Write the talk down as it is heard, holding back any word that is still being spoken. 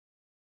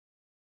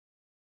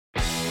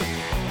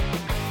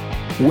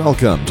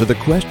Welcome to the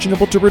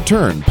Questionable to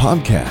Return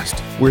podcast,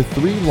 where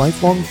three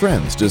lifelong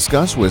friends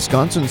discuss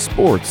Wisconsin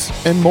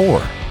sports and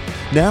more.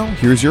 Now,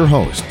 here's your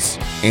hosts,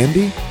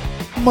 Andy,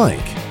 Mike,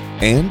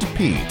 and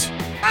Pete.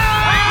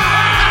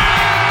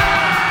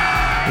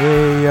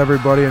 Hey,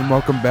 everybody, and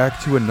welcome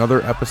back to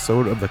another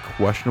episode of the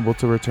Questionable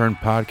to Return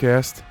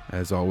podcast.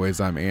 As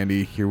always, I'm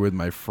Andy, here with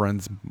my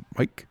friends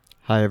Mike.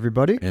 Hi,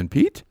 everybody. And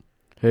Pete.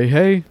 Hey.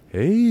 Hey,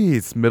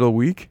 it's middle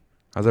week.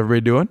 How's everybody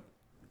doing?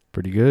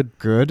 Pretty good.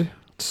 Good.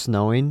 It's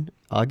snowing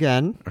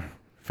again.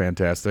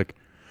 Fantastic.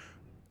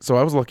 So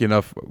I was lucky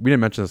enough, we didn't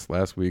mention this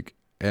last week,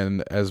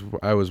 and as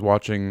I was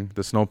watching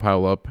the snow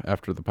pile up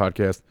after the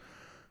podcast,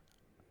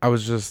 I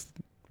was just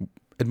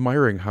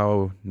admiring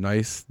how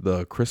nice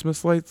the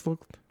Christmas lights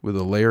looked with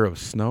a layer of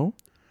snow.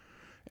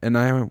 And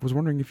I was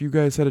wondering if you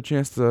guys had a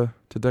chance to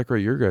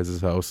decorate your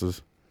guys'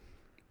 houses.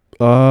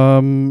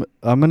 I'm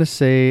going to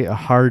say a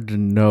hard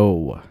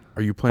no.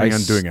 Are you planning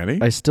on doing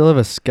any? I still have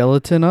a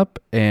skeleton up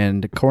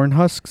and corn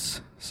husks,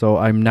 so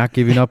I'm not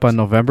giving up on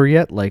November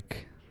yet.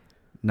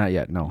 Not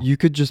yet, no. You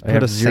could just I put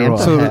have a zero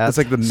Santa So hat. it's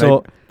like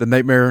the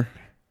nightmare.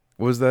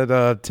 What was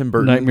that Tim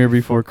Burton? Nightmare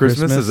Before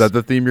Christmas. Is that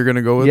the theme you're going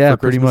to go with? Yeah, for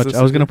pretty Christmas much. this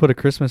I was going to year? put a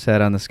Christmas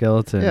hat on the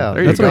skeleton. Yeah,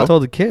 there that's you what go. I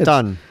told the kids.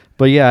 Done.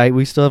 But yeah,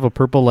 we still have a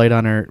purple light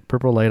on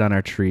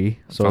our tree.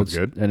 So Sounds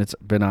good. And it's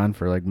been on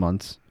for like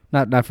months.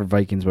 Not for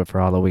Vikings, but for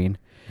Halloween.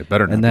 It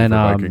better not And be then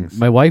for Vikings.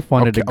 my wife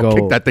wanted to go. I'll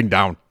kick that thing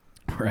down.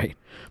 Right.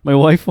 My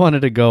wife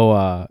wanted to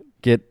go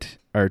get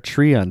our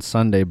tree on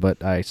Sunday,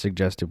 but I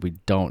suggested we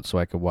don't so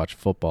I could watch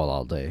football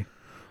all day.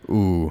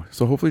 Ooh.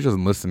 So hopefully she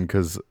doesn't listen,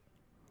 because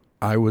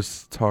I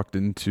was talked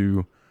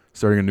into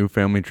starting a new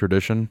family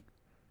tradition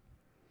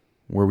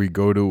where we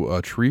go to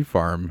a tree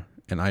farm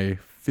and I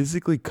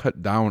physically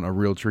cut down a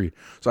real tree.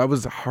 So I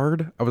was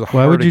hard.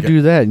 Why would you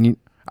do that? And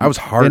I was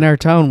hard. In our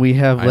town, we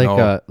have I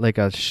know. like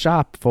a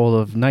shop full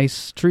of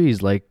nice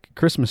trees, like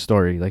Christmas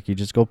Story. Like you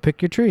just go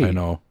pick your tree. I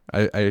know.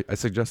 I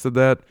suggested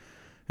that,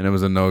 and it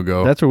was a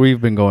no-go. That's where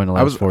we've been going the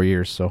last 4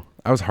 years. So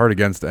I was hard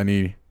against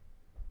any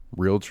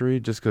real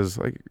tree just because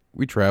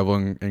we travel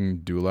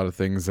and do a lot of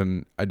things,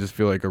 and I just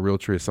feel like a real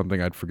tree is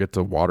something I'd forget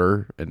to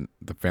water, and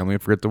the family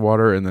would forget to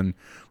water, and then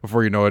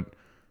before you know it,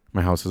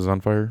 my house is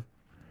on fire.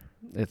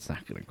 it's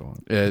not going to go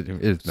on.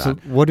 It's So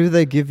not. what do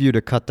they give you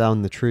to cut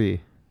down the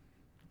tree?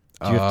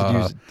 Do you have to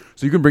use...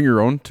 So you can bring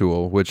your own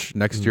tool, which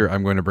next year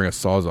I'm going to bring a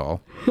Sawzall.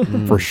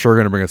 For sure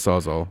going to bring a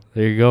Sawzall.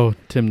 There you go,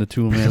 Tim the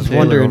Tool Man. Taylor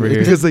wondering over here.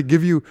 Because they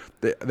give you,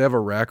 they have a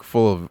rack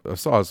full of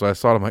saws. So I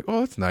saw it. I'm like,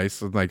 oh, that's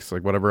nice. It's nice.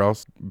 Like whatever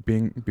else.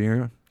 Trying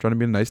to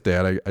be a nice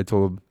dad. I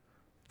told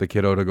the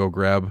kiddo to go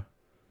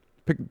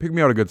pick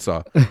me out a good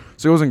saw. So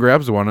he goes and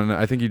grabs one, and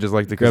I think he just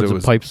liked it because Grabs it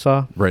was a pipe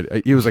saw.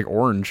 right. He was like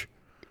orange.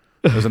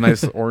 It was a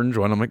nice orange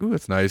one. I'm like, ooh,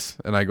 that's nice.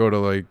 And I go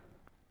to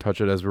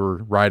touch it as we were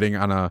riding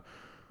on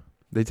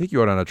they take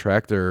you out on a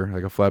tractor,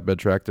 like a flatbed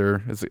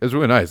tractor. It's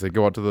really nice. They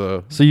go out to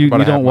the. So you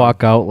about a half don't mile.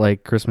 walk out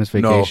like Christmas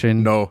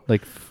vacation? No.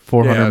 Like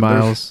 400 Yeah,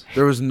 miles.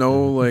 There was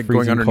no going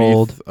Freezing underneath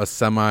cold. a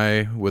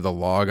semi with a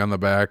log on the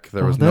back.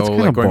 There was that's no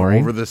kinda going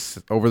boring.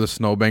 over the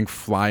snowbank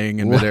flying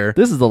in midair.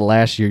 This is the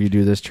last year you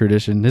do this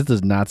tradition. This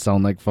does not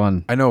sound like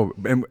fun. I know,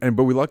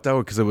 but we lucked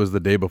out because it was the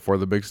day before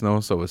the big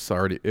snow, so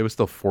it was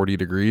still 40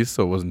 degrees,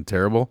 so it wasn't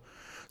terrible.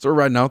 So we're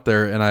riding out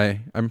there,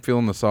 and I'm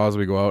feeling the saw as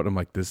we go out. And I'm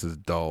like, this is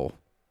dull.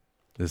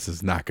 This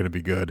is not going to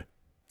be good.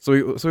 So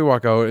we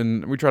walk out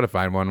and we try to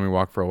find one. We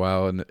walk for a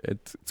while, and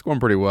it's going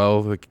pretty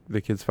well.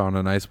 The kids found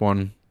a nice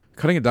one.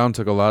 Cutting it down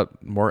took a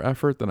lot more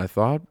effort than I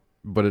thought,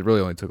 but it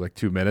really only took like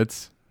 2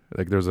 minutes.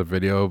 Like there's a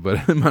video,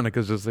 but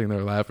Monica's just sitting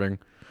there laughing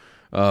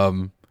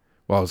while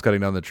I was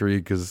cutting down the tree,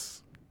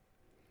 because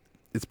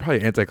it's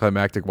probably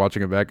anticlimactic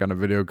watching it back on a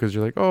video, because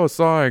you're like, oh,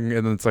 sawing,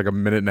 and then it's like a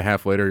minute and a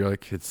half later, you're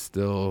like, it's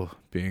still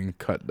being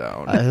cut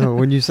down. I don't know.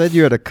 When you said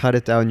you had to cut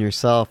it down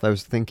yourself, I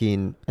was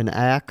thinking an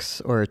axe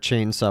or a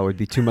chainsaw would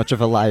be too much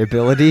of a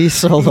liability.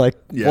 So,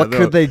 what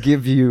could they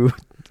give you?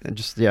 And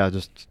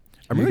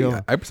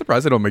I'm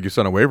surprised they don't make you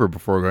sign a waiver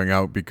before going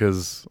out,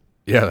 because,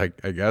 I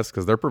guess,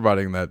 because they're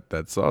providing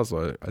that saw,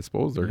 so I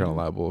suppose they're kind of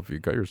liable if you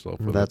cut yourself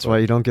with That's it. why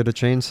you don't get a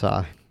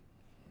chainsaw.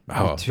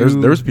 Oh,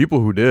 there's people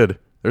who did.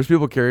 There's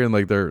people carrying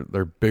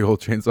their big old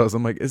chainsaws.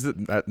 I'm like, is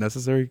it that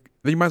necessary?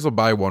 Then you might as well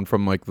buy one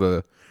from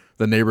the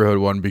neighborhood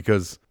one,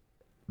 because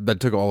that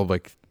took all of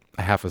a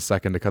half a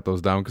second to cut those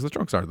down, because the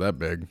trunks aren't that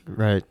big.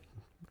 Right.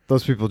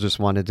 Those people just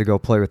wanted to go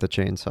play with a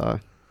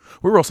chainsaw.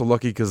 We were also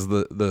lucky because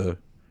the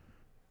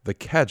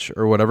catch,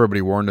 or what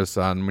everybody warned us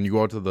on, when you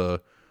go out to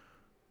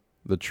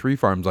the tree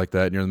farms like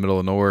that and you're in the middle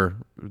of nowhere,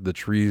 the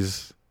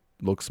trees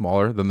look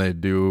smaller than they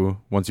do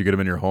once you get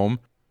them in your home.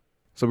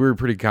 So we were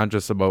pretty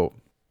conscious about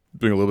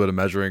doing a little bit of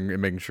measuring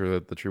and making sure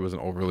that the tree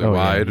wasn't overly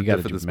wide. You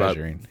got to do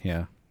measuring.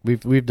 Yeah,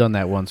 we've done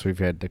that once. We've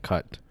had to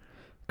cut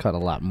a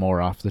lot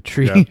more off the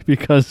tree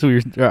because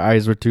our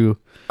eyes were too.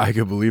 I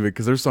could believe it,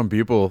 because there's some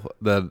people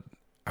that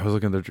I was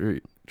looking at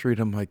the tree and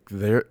I'm like,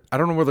 I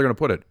don't know where they're gonna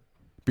put it,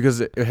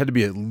 because it had to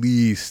be at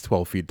least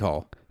 12 feet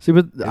tall. See,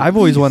 but I've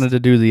always wanted to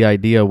do the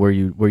idea where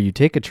you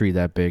take a tree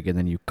that big and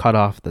then you cut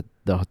off the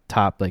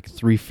top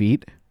 3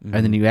 feet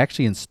and then you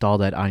actually install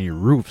that on your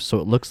roof, so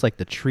it looks like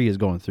the tree is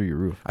going through your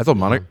roof. I told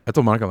Monica,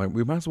 I'm like,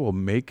 we might as well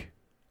make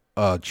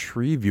a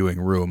tree viewing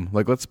room.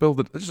 Like, let's build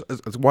it.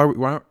 It's why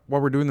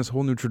we're doing this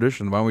whole new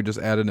tradition. Why don't we just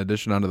add an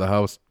addition onto the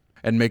house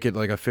and make it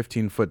like a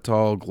 15-foot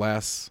tall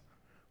glass,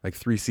 like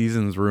 3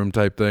 Seasons room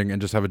type thing,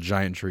 and just have a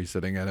giant tree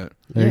sitting in it.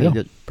 There you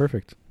go.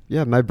 Perfect.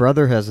 Yeah, my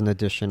brother has an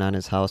addition on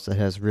his house that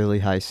has really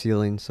high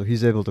ceilings, so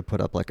he's able to put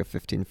up like a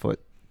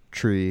 15-foot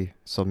tree.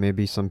 So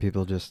maybe some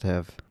people just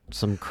have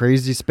some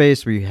crazy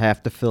space where you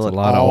have to fill it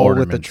all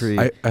with the tree.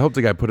 I hope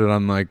the guy put it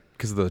on, like,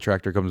 because the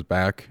tractor comes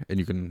back and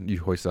you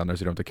hoist it on there,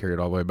 so you don't have to carry it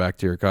all the way back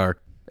to your car.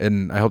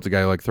 And I hope the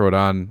guy like throw it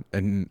on,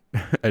 and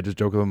I just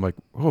joke with him like,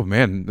 "Oh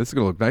man, this is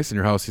gonna look nice in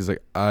your house." He's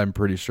like, "I'm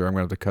pretty sure I'm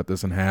gonna have to cut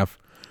this in half."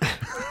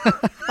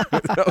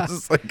 I was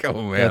just like,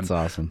 "Oh man, that's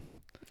awesome."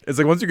 It's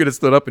like once you get it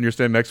stood up and you're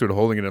standing next to it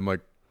holding it, I'm like,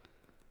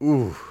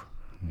 "Ooh,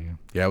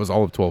 yeah." It was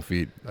all of 12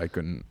 feet. I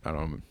don't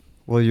know.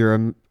 Well,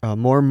 you're a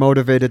more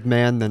motivated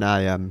man than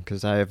I am,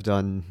 because I have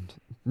done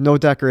no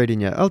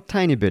decorating yet. A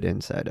tiny bit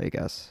inside, I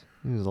guess.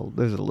 There's a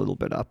little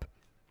bit up.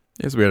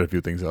 Yes, we had a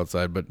few things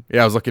outside, but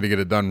yeah, I was lucky to get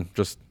it done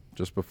just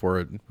before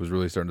it was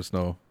really starting to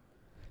snow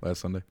last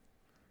Sunday.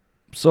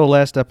 So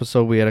last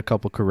episode we had a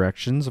couple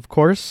corrections, of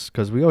course,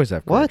 because we always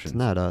have corrections. What?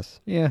 Not us.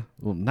 Yeah,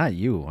 well, not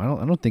you.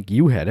 I don't think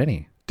you had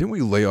any. Didn't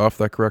we lay off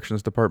that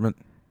corrections department?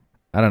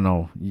 I don't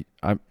know.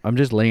 I'm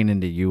just laying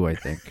into you, I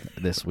think,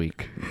 this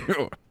week.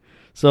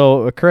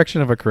 So a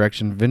correction of a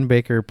correction. Vin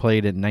Baker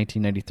played in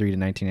 1993 to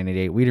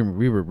 1998.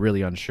 We were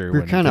really unsure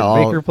when Vin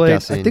Baker played.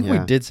 Guessing, I think we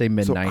did say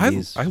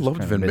mid-90s. So I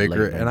loved Vin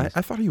Baker, and I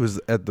thought he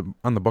was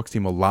on the Bucks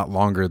team a lot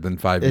longer than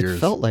 5 years. It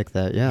felt like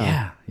that,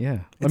 yeah. Yeah.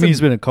 I mean,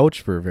 he's been a coach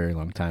for a very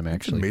long time,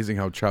 actually. It's amazing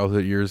how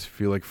childhood years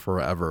feel like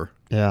forever.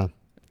 Yeah.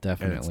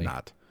 Definitely. And it's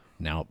not.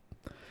 Nope.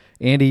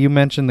 Andy, you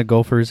mentioned the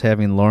Gophers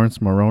having Lawrence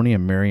Maroney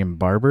and Marion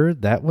Barber.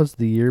 That was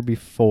the year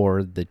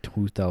before the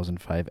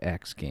 2005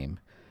 Axe game.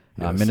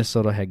 Yes.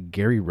 Minnesota had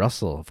Gary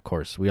Russell, of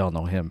course. We all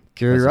know him.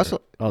 Gary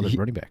Russell. The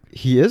running back.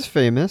 He is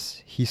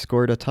famous. He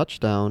scored a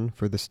touchdown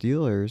for the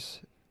Steelers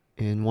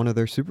in one of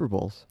their Super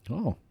Bowls.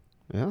 Oh.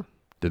 Yeah.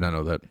 Did not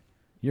know that.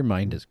 Your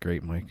mind is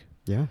great, Mike.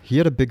 Yeah. He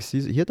had a big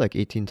season. He had like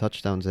 18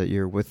 touchdowns that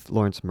year with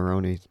Lawrence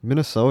Maroney.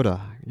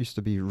 Minnesota used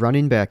to be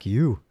running back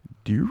you.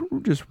 Do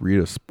you just read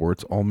a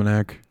sports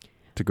almanac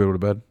to go to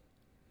bed?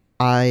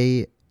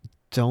 I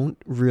don't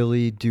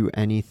really do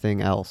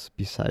anything else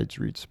besides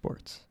read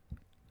sports.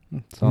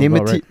 Name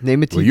a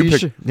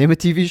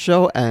TV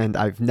show, and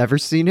I've never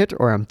seen it,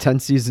 or I'm 10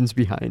 seasons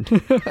behind.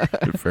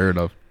 Fair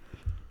enough.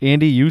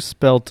 Andy, you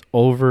spelt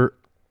over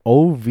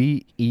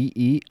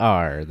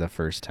Overeer the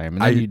first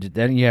time, and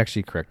then you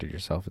actually corrected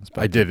yourself and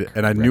spelled I did it,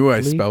 and I knew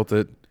I spelt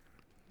it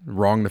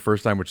wrong the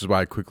first time, which is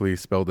why I quickly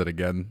spelled it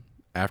again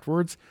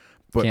afterwards.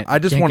 But I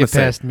just want to say,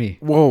 past me.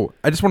 Whoa!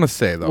 I just want to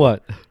say though,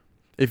 what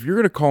if you're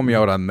gonna call me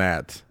out on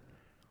that,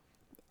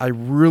 I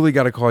really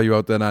got to call you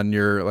out then on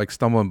your like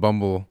stumble and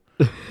bumble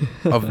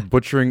of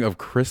butchering of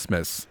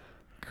Christmas.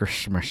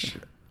 Christmas.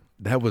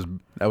 That was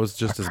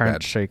just as bad. I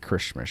can't say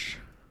Christmas.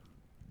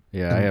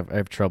 Yeah, I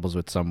have troubles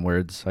with some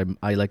words.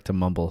 I like to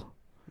mumble.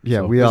 Yeah,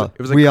 so.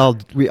 we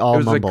all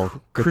mumble. Like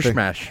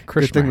Christmas.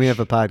 Good thing we have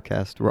a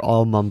podcast. We're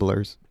all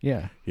mumblers.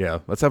 Yeah.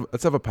 Let's have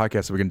a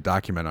podcast so we can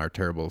document our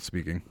terrible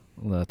speaking.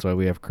 Well, that's why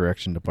we have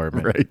correction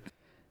department. Right.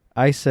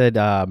 I said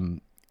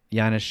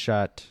Giannis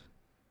shot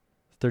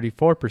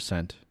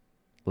 34%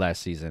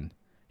 last season.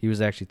 He was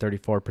actually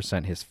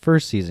 34% his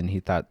first season.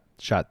 He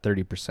shot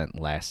 30%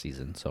 last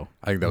season. So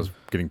I think that was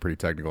getting pretty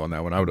technical on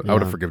that one. I would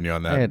have forgiven you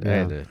on that. I had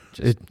to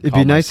just it'd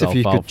be nice if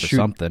you could shoot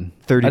something.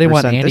 30%. I didn't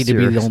want Andy to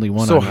be the only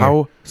one.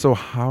 So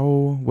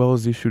how well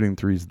is he shooting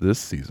threes this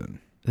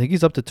season? I think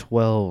he's up to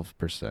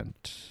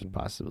 12%,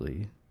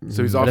 possibly.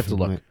 So he's I'd off. have to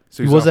look.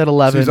 So he was at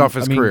 11. So he's off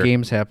his career.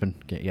 Games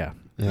happen. Yeah,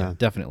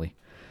 definitely.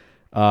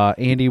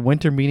 Andy,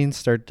 winter meetings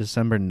start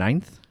December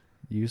 9th.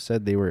 You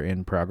said they were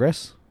in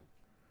progress.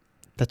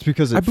 That's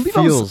because it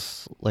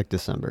feels like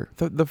December.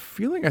 The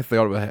feeling I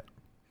thought about,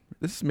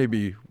 this is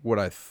maybe what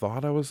I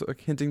thought I was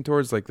hinting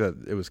towards, like that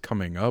it was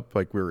coming up,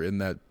 like we were in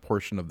that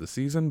portion of the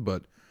season,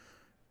 but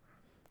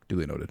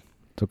duly noted.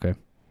 It's okay.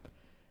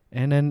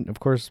 And then, of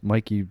course,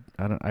 Mike,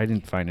 I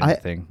didn't find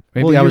anything.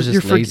 Maybe I was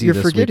just lazy you're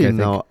this forgetting,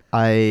 week, I think. though.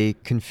 I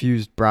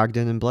confused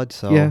Brogdon and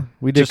Bledsoe. Yeah,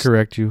 we did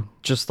correct you.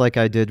 Just like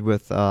I did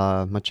with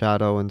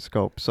Machado and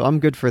Scope. So I'm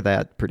good for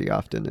that pretty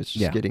often. It's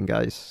just getting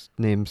guys'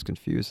 names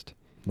confused.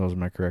 Those are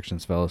my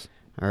corrections, fellas.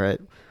 All right.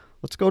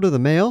 Let's go to the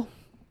mail.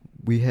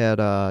 We had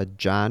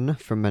John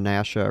from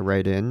Menasha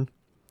write in.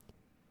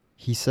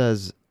 He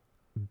says,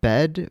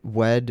 bed,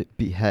 wed,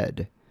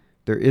 behead.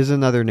 There is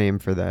another name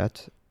for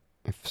that.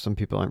 If some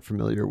people aren't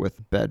familiar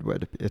with bed,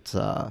 wed, it's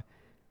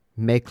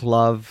make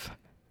love.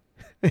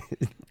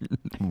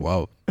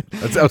 Wow.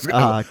 I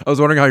was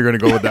wondering how you're going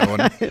to go with that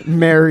one.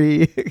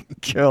 Marry,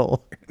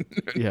 kill.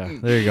 Yeah,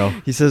 there you go.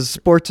 He says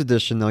sports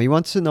edition, though. He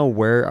wants to know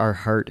where our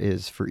heart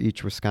is for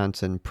each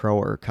Wisconsin pro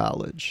or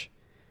college.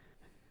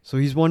 So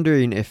he's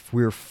wondering if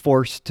we're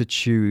forced to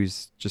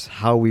choose just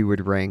how we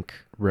would rank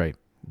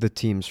the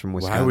teams from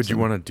Wisconsin. Why would you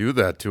want to do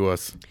that to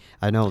us?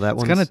 I know that It's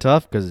one's kind of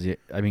tough because,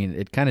 I mean,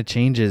 it kind of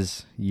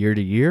changes year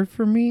to year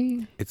for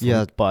me. It's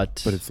Yeah, like,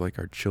 But but it's like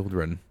our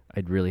children.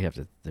 I'd really have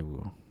to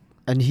do.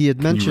 And he had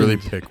Can you mentioned really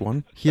pick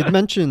one? he had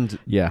mentioned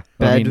Yeah.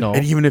 Bed- I mean, no.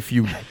 And even if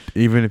you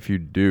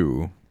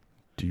do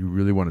you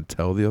really want to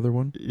tell the other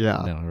one?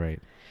 yeah. No, right.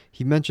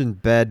 He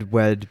mentioned bed,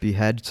 wed,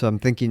 behead, so I'm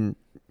thinking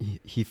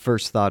he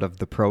first thought of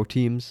the pro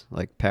teams,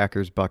 like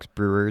Packers, Bucks,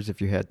 Brewers, if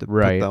you had to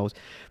Right. put those.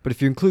 But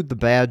if you include the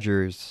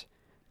Badgers,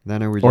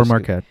 then are we Or just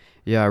Marquette.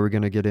 Yeah, are we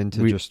going to get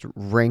into just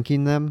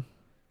ranking them?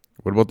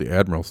 What about the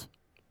Admirals?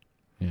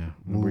 Yeah.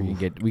 Ooh.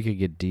 We could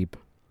get deep.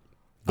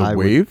 The I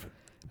would- Wave?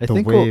 I The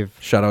think Wave.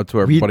 Shout out to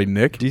our We- buddy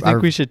Nick. Do you think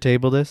Our- we should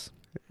table this?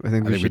 I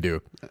think I think we should.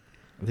 do.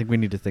 I think we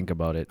need to think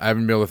about it. I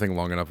haven't been able to think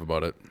long enough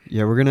about it.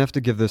 Yeah, we're going to have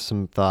to give this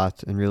some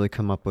thought and really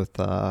come up with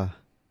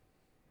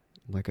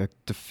like a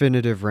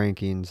definitive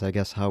rankings, I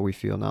guess, how we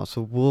feel now.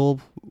 So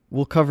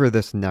we'll cover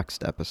this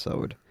next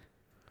episode.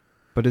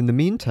 But in the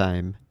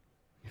meantime,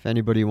 if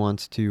anybody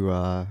wants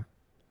to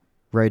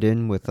write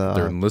in with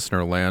They're in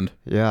listener land.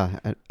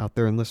 out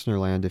there in listener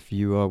land, if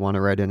you want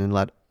to write in and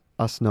let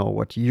us know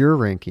what your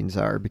rankings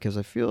are, because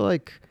I feel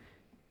like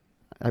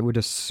I would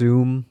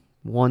assume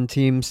one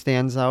team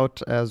stands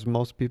out as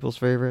most people's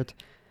favorite,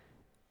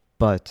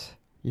 but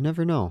you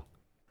never know.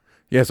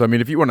 Yeah, so I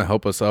mean, if you want to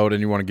help us out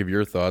and you want to give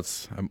your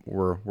thoughts,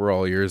 we're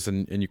all ears,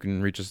 and you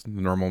can reach us in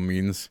the normal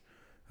means.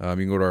 You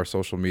can go to our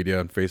social media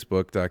on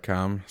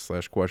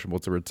Facebook.com/questionable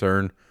to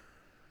return.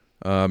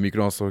 You can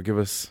also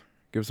give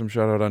some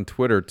shout out on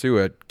Twitter too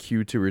at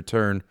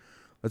Q2Return.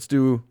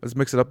 Let's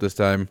mix it up this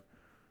time.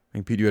 I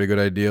think Pete, you had a good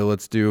idea.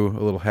 Let's do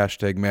a little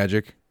hashtag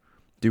magic.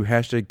 Do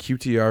hashtag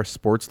QTR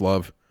Sports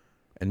Love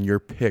and your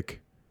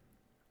pick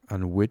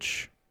on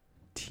which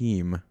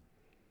team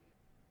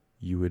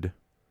you would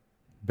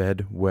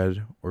bed,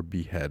 wed, or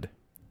behead.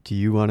 Do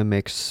you want to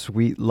make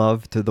sweet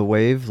love to the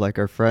Wave like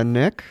our friend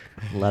Nick?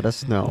 Let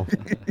us know.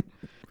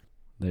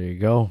 There you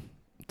go.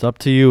 It's up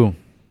to you.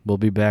 We'll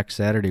be back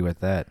Saturday with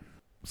that.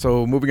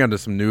 So moving on to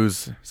some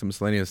news, some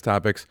miscellaneous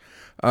topics.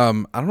 I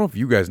don't know if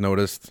you guys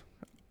noticed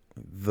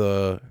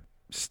the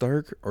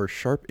stark or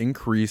sharp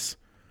increase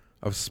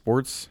of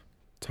sports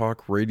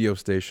talk radio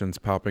stations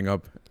popping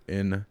up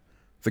in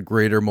the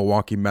greater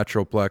Milwaukee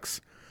Metroplex,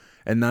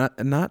 and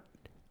not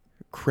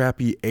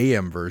crappy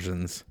AM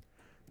versions,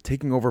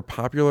 taking over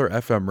popular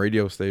FM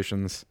radio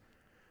stations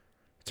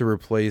to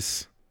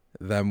replace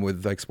them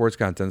with like sports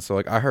content. So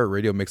like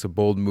iHeartRadio makes a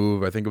bold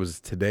move. I think it was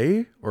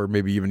today or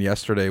maybe even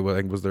yesterday. I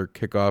think was their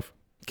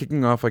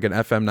kicking off like an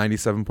FM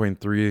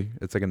 97.3.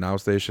 It's like a now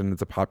station.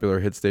 It's a popular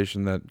hit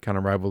station that kind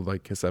of rivaled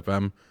like Kiss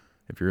FM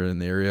if you're in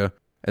the area,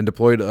 and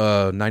deployed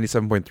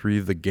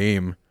 97.3 The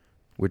Game,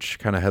 which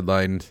kind of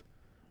headlined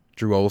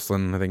Drew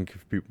Olson. I think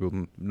if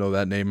people know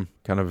that name,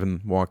 kind of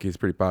in Milwaukee, he's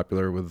pretty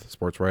popular with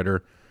sports writer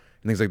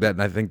and things like that.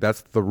 And I think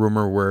that's the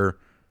rumor where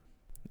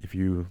if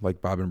you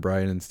like Bob and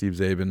Brian and Steve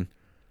Zabin,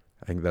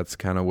 I think that's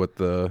kind of what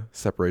the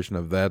separation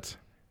of that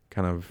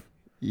kind of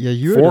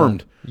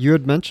formed. You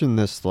had mentioned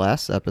this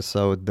last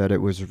episode that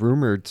it was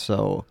rumored,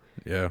 so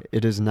Yeah.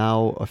 it is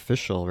now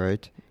official,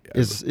 right? I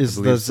Is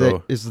the believe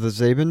so. is the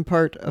Zabin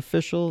part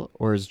official,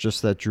 or is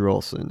just that Drew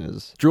Olson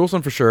is? Drew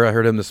Olson for sure. I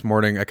heard him this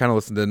morning. I kind of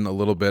listened in a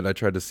little bit. I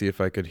tried to see if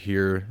I could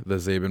hear the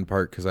Zabin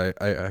part because I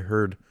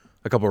heard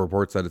a couple of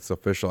reports that it's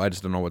official. I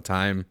just don't know what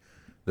time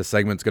the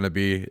segment's going to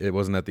be. It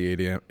wasn't at the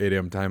 8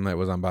 a.m. time that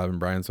was on Bob and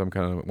Brian, so I'm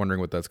kind of wondering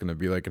what that's going to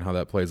be like and how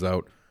that plays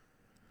out.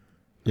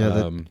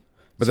 Yeah,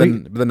 But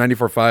then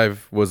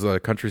 94.5 was a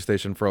country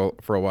station for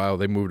a while.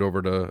 They moved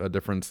over to a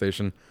different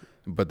station,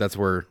 but that's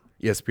where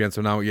ESPN.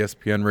 So now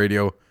ESPN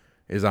Radio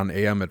is on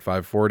AM at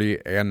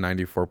 540 and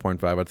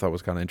 94.5. I thought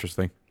was kind of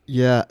interesting.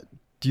 Yeah.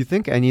 Do you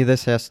think any of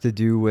this has to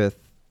do with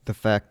the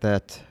fact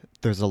that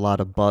there's a lot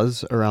of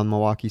buzz around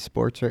Milwaukee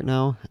sports right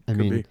now? I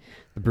mean, be.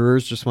 the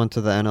Brewers just went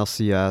to the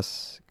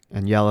NLCS,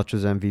 and Yelich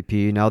was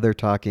MVP. Now they're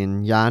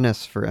talking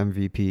Giannis for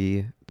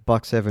MVP. The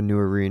Bucks have a new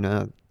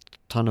arena.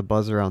 Ton of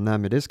buzz around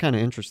them. It is kind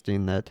of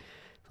interesting that,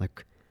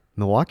 like,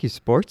 Milwaukee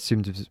sports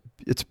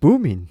it's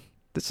booming.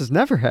 This has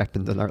never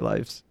happened in our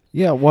lives.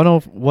 Yeah,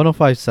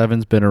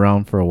 105.7's been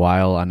around for a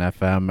while on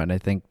FM, and I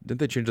think Didn't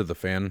they change to the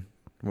fan?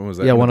 When was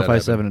that? yeah, When did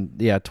that happen?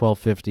 105.7. Yeah,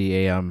 12:50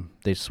 a.m.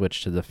 They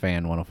switched to the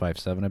fan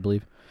 105.7, I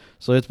believe.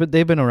 So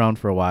they've been around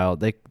for a while.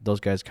 Those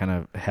guys kind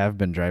of have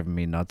been driving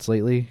me nuts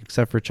lately,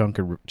 except for Chuck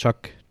and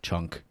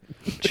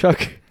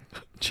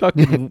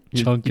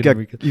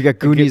You got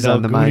Goonies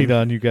on the mind.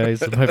 on you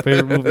guys. It's my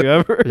favorite movie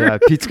ever. Yeah,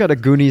 Pete's got a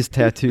Goonies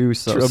tattoo,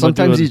 so I'm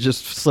sometimes doing- he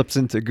just slips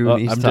into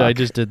Goonies talk. I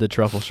just did the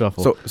truffle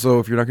shuffle. So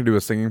if you're not gonna do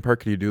a singing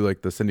part, can you do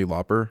like the Cyndi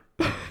Lauper?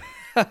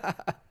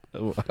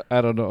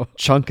 I don't know.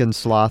 Chunk and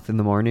Sloth in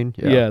the morning.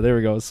 Yeah, there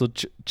we go. So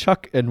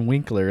Chuck and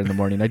Winkler in the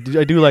morning. I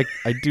do like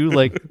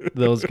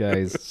those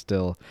guys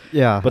still.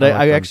 Yeah. But like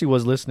I them. actually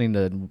was listening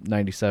to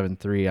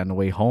 97.3 on the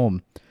way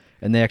home,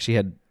 and they actually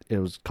it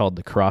was called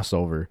The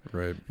Crossover.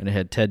 Right. And it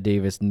had Ted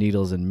Davis,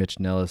 Needles, and Mitch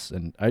Nellis.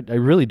 And I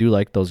really do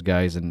like those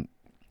guys. And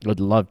Would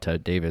love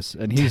Ted Davis,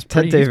 and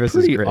Ted Davis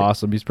is pretty great.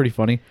 awesome. He's pretty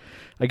funny.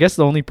 I guess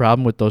the only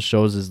problem with those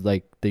shows is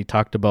like they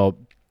talked about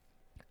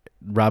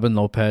Robin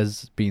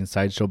Lopez being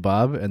Sideshow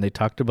Bob, and they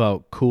talked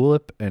about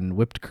Coolip and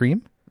whipped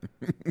cream.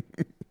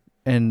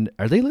 And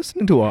are they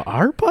listening to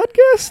our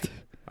podcast?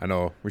 I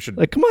know. We should.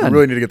 Like, come on. We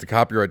really need to get the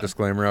copyright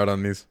disclaimer out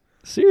on these.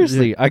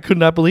 Seriously, I could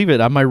not believe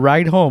it. On my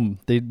ride home,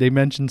 they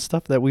mentioned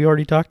stuff that we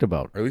already talked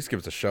about. Or at least give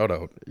us a shout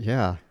out.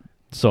 Yeah.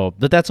 So,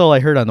 but that's all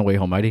I heard on the way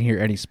home. I didn't hear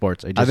any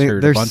sports. I just think heard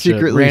a they're bunch of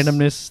secretly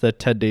randomness that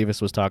Ted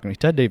Davis was talking.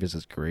 Ted Davis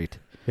is great.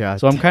 Yeah.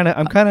 So I'm kind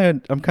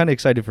of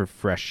excited for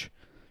fresh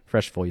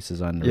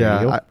voices on the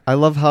radio. Yeah, I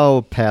love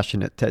how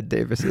passionate Ted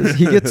Davis is.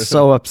 He gets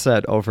so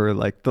upset over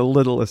like the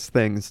littlest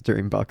things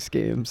during Bucks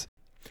games.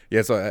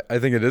 Yeah, so I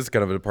think it is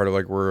kind of a part of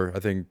like where I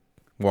think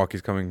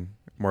Milwaukee's coming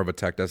more of a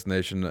tech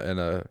destination and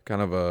a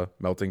kind of a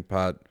melting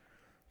pot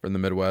from the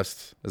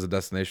Midwest as a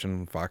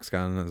destination.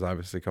 Foxconn is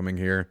obviously coming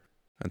here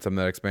and some of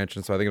that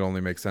expansion. So I think it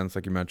only makes sense,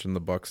 like you mentioned, the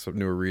Bucks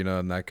new arena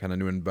and that kind of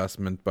new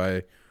investment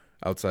by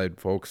outside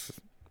folks.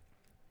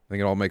 I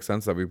think it all makes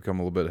sense that we become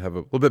have a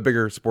little bit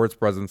bigger sports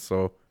presence.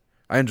 So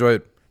I enjoy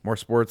it. More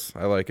sports.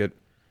 I like it.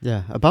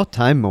 Yeah, about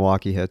time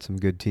Milwaukee had some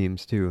good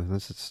teams too.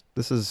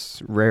 This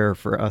is rare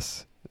for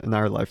us in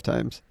our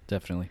lifetimes.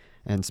 Definitely.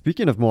 And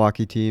speaking of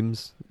Milwaukee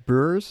teams,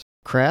 Brewers,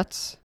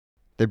 Kratz,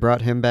 they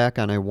brought him back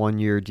on a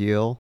 1-year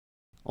deal,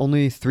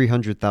 only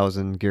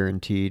 $300,000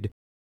 guaranteed.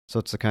 So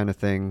it's the kind of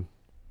thing,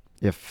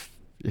 if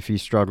he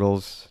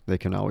struggles, they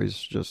can always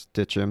just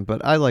ditch him.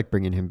 But I like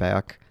bringing him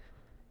back.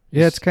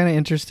 Yeah, it's kind of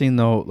interesting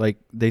though. Like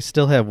they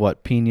still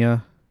have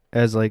Pena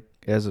as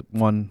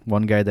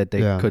one guy that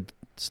they could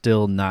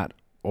still not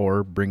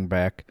or bring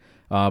back.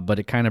 But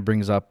it kind of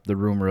brings up the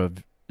rumor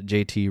of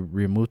JT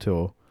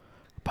Realmuto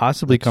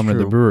possibly coming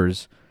to the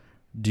Brewers.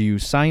 Do you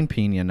sign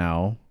Pena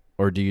now,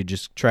 or do you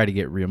just try to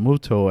get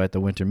Realmuto at the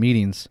winter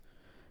meetings?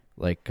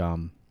 Like,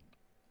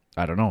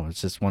 I don't know. It's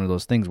just one of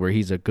those things where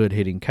he's a good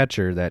hitting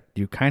catcher that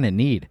you kind of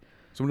need.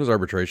 So when does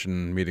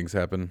arbitration meetings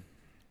happen?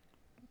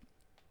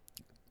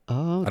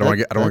 Oh, I don't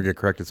want to get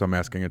corrected, so I'm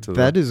asking it to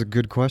That is a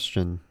good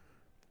question.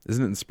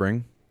 Isn't it in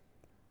spring?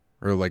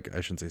 Or like,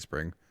 I shouldn't say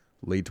spring.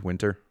 Late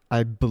winter?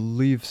 I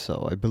believe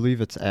so. I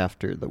believe it's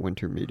after the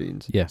winter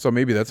meetings. Yeah. So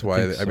maybe that's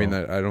why. think I mean,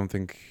 so. I don't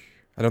think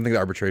the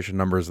arbitration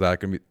number is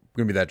that going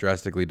to be that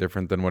drastically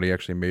different than what he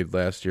actually made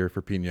last year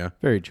for Pena.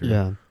 Very true.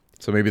 Yeah.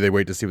 So maybe they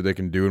wait to see what they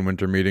can do in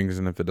winter meetings,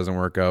 and if it doesn't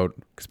work out,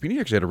 because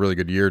Pena actually had a really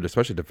good year,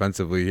 especially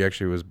defensively. He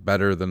actually was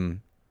better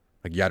than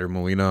like Yadier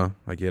Molina.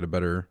 Like he had a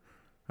better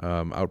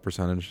out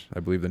percentage, I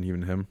believe, than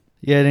even him.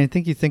 Yeah, and I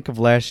think you think of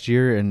last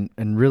year, and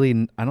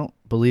really, I don't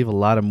believe a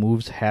lot of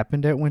moves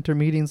happened at winter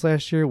meetings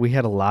last year. We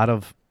had a lot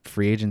of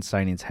free agent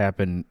signings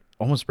happen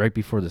almost right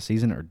before the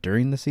season or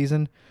during the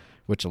season,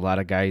 which a lot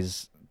of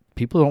guys,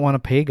 people don't want to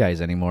pay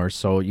guys anymore.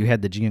 So you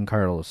had the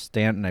Giancarlo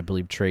Stanton, I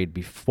believe, trade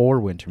before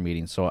winter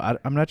meetings. So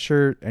I'm not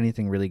sure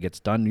anything really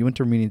gets done.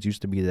 Winter meetings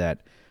used to be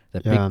that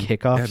big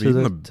kickoff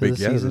to the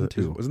season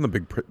too. Wasn't the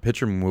big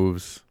pitcher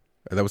moves?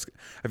 That was.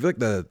 I feel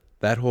like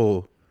that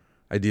whole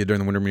idea during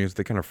the winter meetings,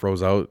 they kind of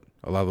froze out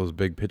a lot of those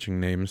big pitching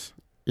names.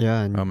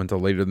 Yeah, and until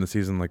later in the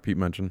season, like Pete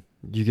mentioned.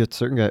 You get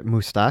certain guy.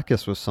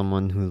 Moustakis was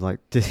someone who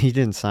he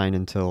didn't sign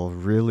until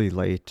really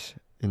late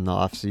in the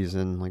off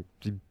season. Like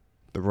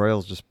the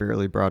Royals just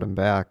barely brought him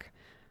back,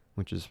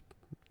 which is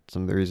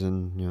some of the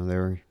reason they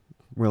were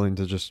willing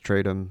to just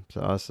trade him to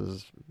us,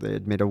 as they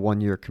had made a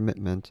 1-year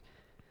commitment.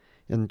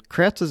 And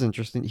Kratz is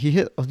interesting.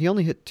 He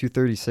only hit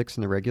 236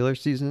 in the regular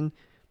season,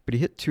 but he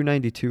hit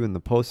 292 in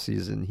the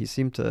postseason. He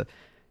seemed to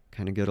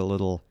kind of get a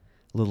little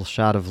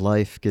shot of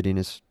life, getting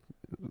his.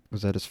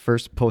 Was that his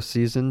first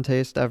postseason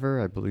taste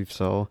ever? I believe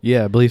so.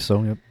 Yeah, I believe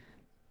so. Yep.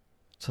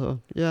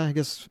 So, yeah, I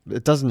guess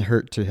it doesn't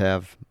hurt to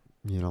have,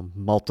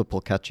 multiple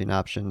catching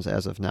options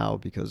as of now,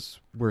 because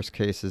worst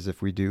case is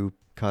if we do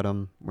cut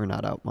him, we're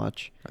not out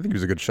much. I think he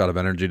was a good shot of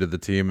energy to the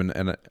team,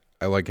 and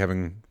I like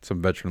having some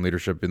veteran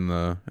leadership in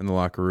the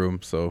locker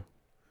room. So,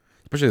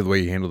 especially the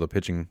way he handled the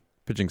pitching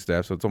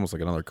staff. So it's almost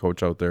like another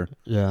coach out there.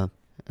 Yeah,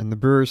 and the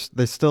Brewers,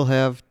 they still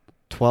have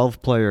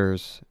 12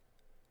 players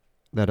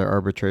that are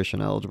arbitration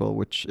eligible,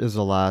 which is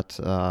a lot.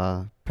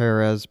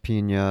 Perez,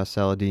 Pena,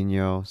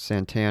 Saladino,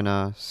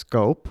 Santana,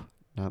 Scope,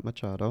 not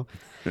Machado,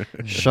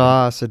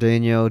 Shaw,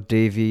 Cedeno,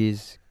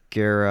 Davies,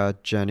 Guerra,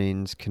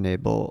 Jennings,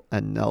 Knebel,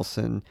 and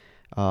Nelson.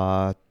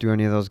 Do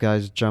any of those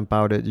guys jump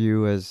out at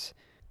you as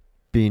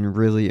being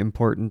really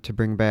important to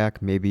bring back?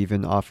 Maybe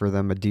even offer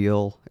them a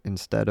deal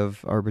instead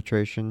of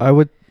arbitration? I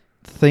would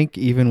think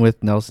even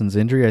with Nelson's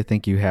injury, I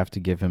think you have to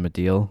give him a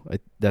deal.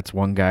 That's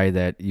one guy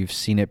that you've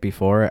seen it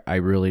before. I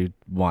really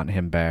want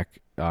him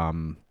back.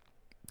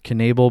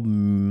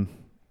 Knebel,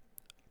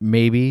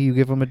 maybe you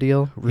give him a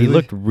deal. Really? He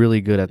looked really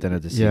good at the end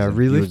of the season. Yeah,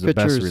 relief he was the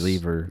pitchers, best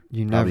reliever.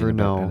 You never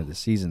know. At the end of the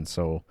season,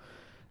 so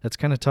that's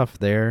kind of tough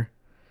there.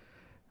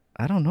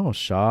 I don't know.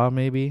 Shaw,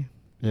 maybe.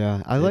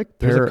 Yeah,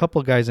 There's a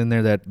couple guys in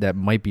there that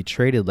might be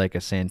traded, like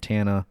a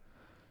Santana.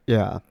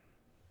 Yeah.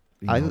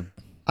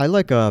 I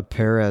like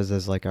Perez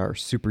as like our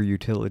super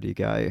utility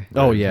guy.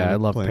 Oh yeah, I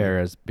love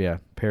Perez. Yeah,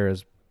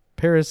 Perez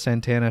Paris,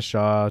 Santana,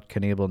 Shaw,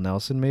 Knebel,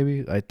 Nelson,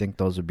 maybe. I think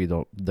those would be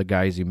the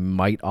guys you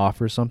might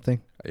offer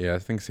something. Yeah, I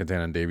think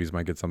Santana and Davies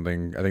might get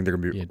something. I think they're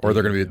gonna be, Yeah, or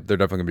they're Davies, gonna be, they're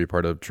definitely gonna be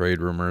part of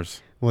trade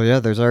rumors. Well, yeah,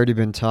 there's already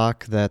been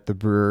talk that the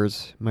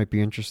Brewers might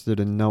be interested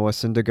in Noah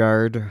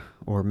Syndergaard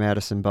or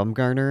Madison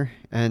Bumgarner,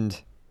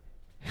 and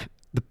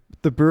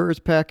the Brewers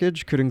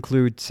package could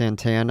include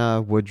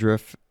Santana,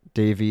 Woodruff,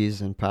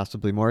 Davies, and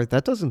possibly more.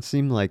 That doesn't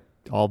seem like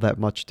all that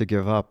much to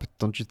give up.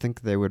 Don't you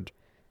think they would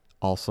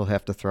also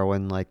have to throw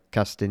in like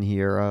Keston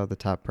Hiura, the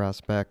top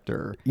prospect,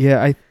 or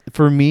Yeah,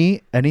 for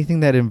me,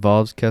 anything that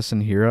involves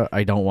Keston Hiura,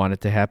 I don't want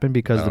it to happen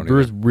because I the don't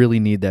Brewers really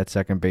need that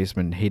second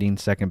baseman, hitting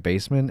second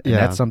baseman, and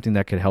Yeah. that's something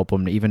that could help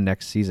them even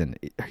next season.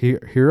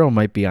 Hiura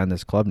might be on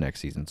this club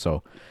next season,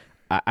 so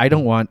I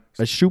don't want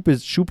Shoop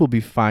will be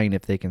fine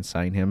if they can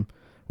sign him,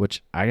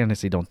 which I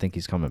honestly don't think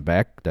he's coming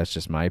back. That's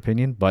just my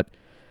opinion, but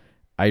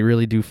I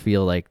really do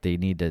feel like they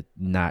need to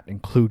not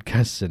include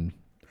Keston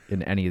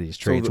in any of these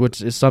trades,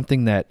 which is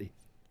something that,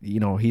 you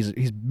know,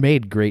 he's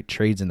made great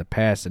trades in the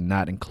past and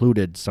not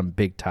included some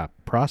big top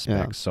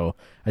prospects. Yeah. So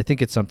I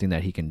think it's something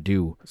that he can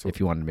do if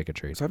you wanted to make a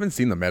trade. So I haven't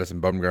seen the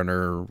Madison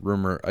Bumgarner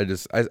rumor. I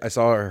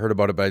heard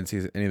about it, but I didn't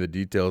see any of the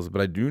details.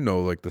 But I do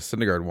know like the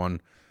Syndergaard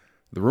one,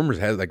 the rumors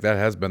has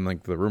been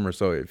like the rumor.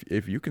 So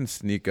if you can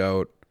sneak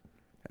out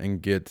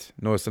and get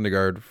Noah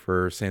Syndergaard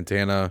for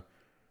Santana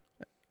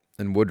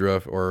and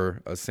Woodruff,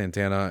 or a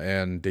Santana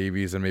and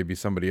Davies and maybe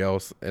somebody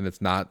else, and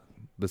it's not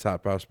the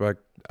top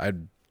prospect,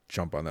 I'd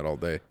jump on that all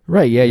day.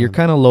 Right, yeah, you're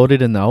kind of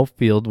loaded in the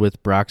outfield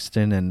with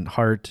Broxton and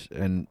Hart,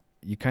 and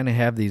you kind of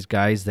have these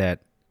guys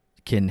that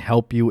can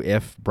help you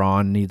if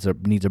Braun needs a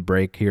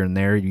break here and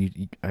there.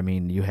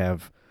 You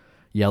have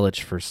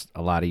Yelich for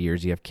a lot of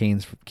years. You have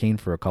Kane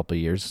for a couple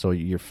of years, so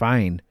you're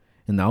fine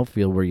in the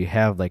outfield where you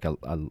have like a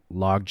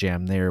log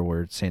jam there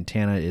where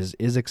Santana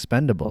is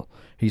expendable.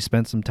 He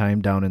spent some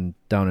time down in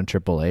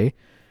AAA,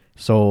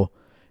 so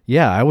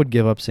yeah, I would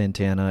give up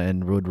Santana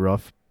and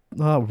Woodruff.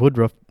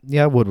 Woodruff,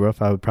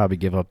 I would probably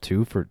give up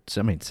too for.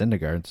 I mean,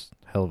 Syndergaard's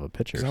a hell of a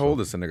pitcher. How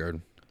old is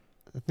Syndergaard?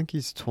 I think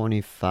he's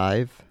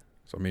 25.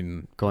 So I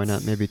mean, going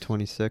on maybe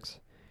 26.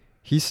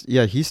 He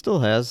still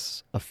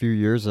has a few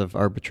years of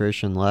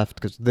arbitration left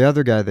because the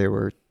other guy they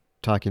were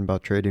talking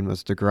about trading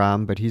was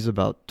DeGrom, but he's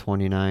about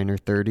 29 or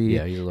 30.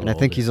 Yeah, he's a little and I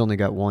think older. he's only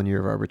got 1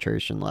 year of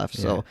arbitration left.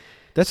 Yeah. So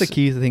That's a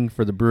key thing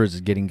for the Brewers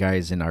is getting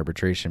guys in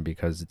arbitration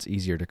because it's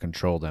easier to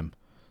control them.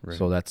 Right.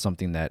 So that's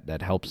something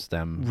that helps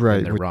them Right,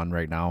 in their which- run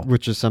right now.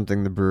 which is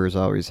something the Brewers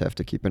always have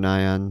to keep an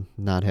eye on,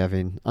 not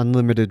having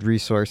unlimited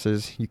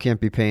resources. You can't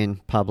be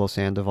paying Pablo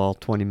Sandoval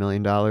 $20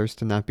 million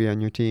to not be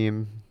on your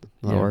team,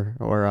 or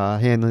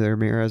Hanley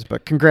Ramirez.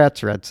 But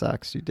congrats, Red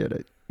Sox, you did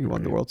it. You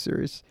won the World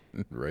Series.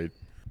 right.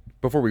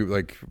 Before we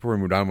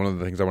moved on, one of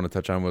the things I want to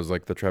touch on was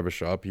like the Travis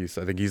Shaw piece.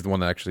 I think he's the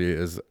one that actually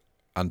is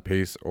on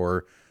pace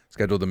or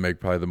scheduled to make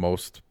probably the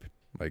most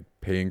like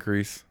pay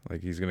increase.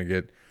 Like he's gonna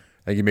get.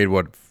 I think he made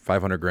what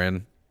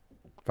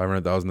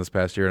 $500,000 this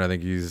past year, and I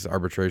think his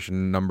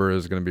arbitration number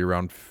is going to be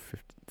around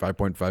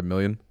 $5.5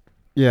 million.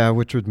 Yeah,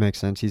 which would make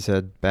sense. He's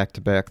had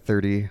back-to-back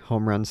 30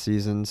 home run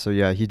seasons. So,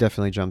 yeah, he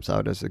definitely jumps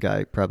out as the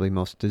guy probably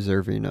most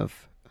deserving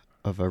of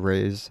a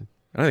raise.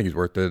 I think he's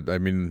worth it. I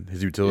mean,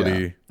 his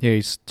utility. Yeah,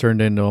 he's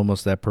turned into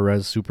almost that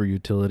Perez super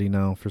utility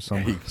now for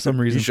some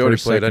reason. He showed he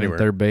first, played second, and anywhere.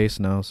 third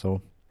base now.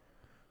 So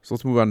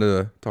let's move on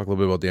to talk a little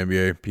bit about the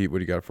NBA. Pete, what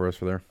do you got for us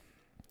for there?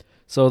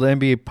 So the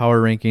NBA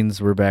power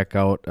rankings were back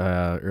out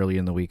early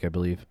in the week, I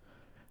believe.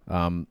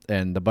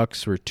 And the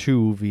Bucks were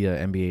 2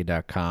 via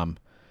NBA.com.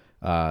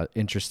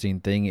 Interesting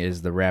thing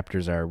is the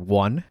Raptors are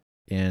 1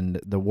 and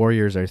the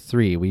Warriors are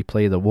 3. We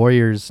play the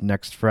Warriors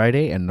next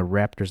Friday and the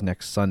Raptors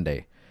next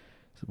Sunday,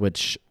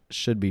 which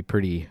should be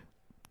pretty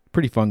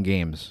fun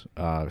games,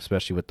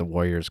 especially with the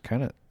Warriors.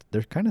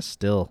 They're kind of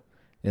still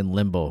in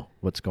limbo.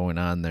 What's going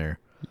on there?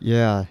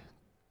 Yeah.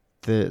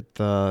 The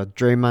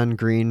Draymond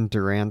Green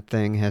Durant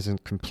thing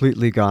hasn't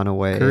completely gone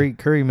away.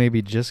 Curry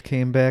maybe just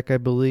came back, I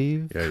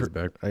believe. Yeah, he's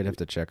back. I'd have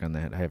to check on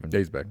that. I haven't. Yeah,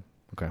 he's back.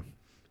 Okay.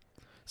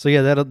 So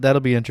yeah,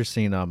 that'll be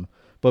interesting.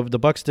 But the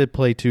Bucks did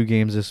play 2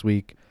 games this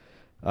week.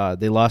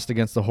 They lost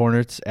against the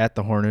Hornets at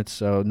the Hornets.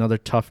 So another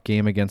tough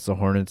game against the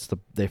Hornets.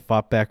 They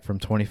fought back from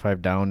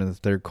 25 down in the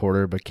third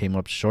quarter, but came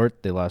up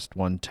short. They lost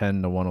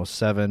 110 to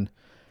 107.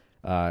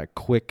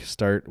 Quick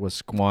start was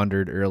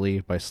squandered early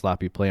by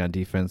sloppy play on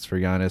defense for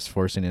Giannis,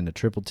 forcing into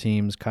triple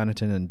teams.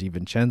 Connaughton and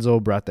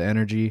DiVincenzo brought the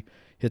energy,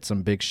 hit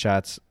some big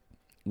shots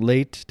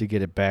late to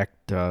get it back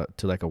to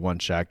like a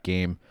one-shot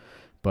game.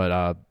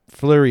 But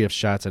flurry of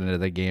shots at the end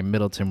of the game.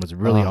 Middleton was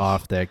really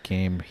off that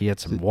game. He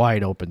had some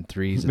wide open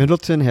threes.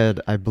 Middleton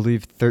had, I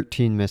believe,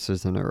 13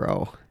 misses in a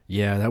row.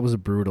 Yeah, that was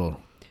brutal.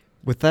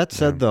 With that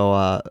said,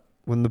 though,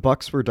 when the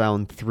Bucks were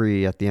down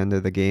 3 at the end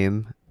of the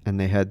game and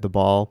they had the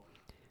ball,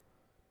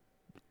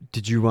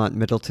 did you want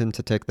Middleton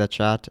to take that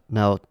shot?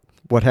 Now,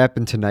 what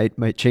happened tonight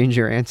might change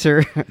your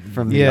answer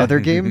from the other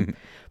game,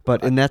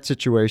 but in that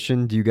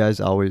situation, do you guys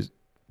always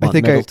want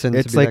Middleton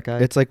to be that guy?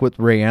 It's like with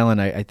Ray Allen.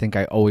 I think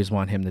I always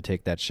want him to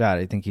take that shot.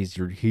 I think he's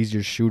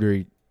your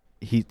shooter.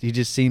 he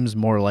just seems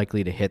more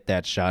likely to hit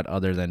that shot.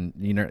 Other than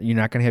you're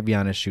not going to have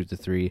Giannis shoot the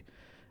three,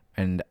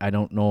 and I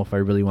don't know if I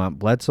really want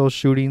Bledsoe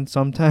shooting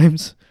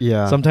sometimes.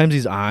 Yeah. Sometimes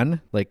he's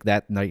on, like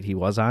that night he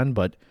was on,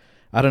 but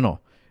I don't know.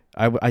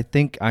 I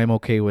think I'm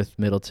okay with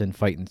Middleton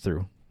fighting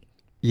through.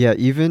 Yeah,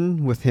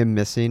 even with him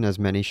missing as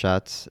many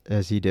shots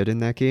as he did in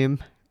that game,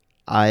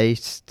 I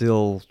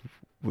still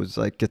was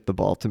like, get the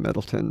ball to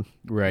Middleton.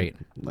 Right.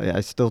 Like,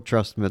 I still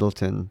trust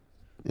Middleton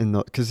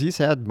because he's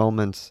had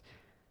moments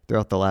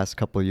throughout the last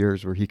couple of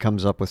years where he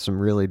comes up with some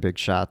really big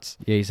shots.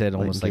 Yeah, he's had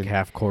almost like give-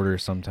 half quarter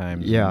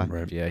sometimes. Yeah. And,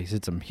 Right. yeah, he's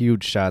hit some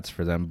huge shots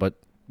for them. But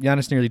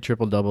Giannis nearly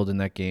triple-doubled in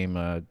that game.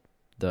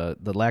 The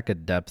lack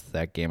of depth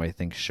that game, I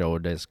think,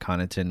 showed as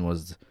Connaughton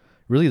was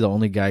really the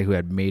only guy who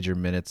had major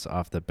minutes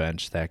off the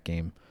bench that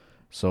game.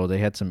 So they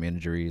had some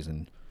injuries.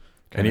 And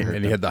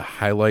he had the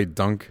highlight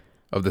dunk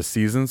of the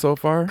season so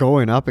far.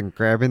 Going up and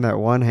grabbing that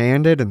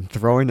one-handed and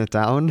throwing it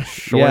down.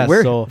 Yeah,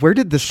 Where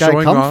did this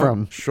guy come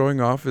from?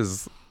 Showing off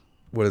his,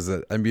 what is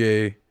it,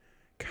 NBA,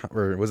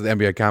 or was it the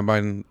NBA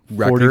Combine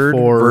record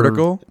 44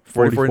 vertical?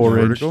 44 inch 44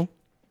 inch. vertical?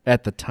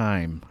 at the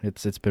time,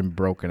 it's been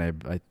broken,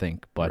 I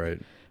think. But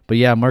Right. But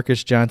yeah,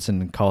 Marcus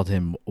Johnson called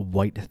him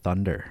White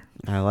Thunder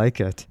I like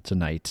it.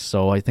 tonight.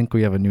 So I think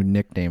we have a new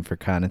nickname for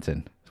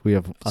Connaughton. We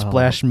have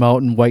Splash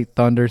Mountain, White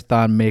Thunder,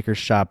 Thon Maker,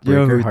 Shop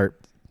Breaker,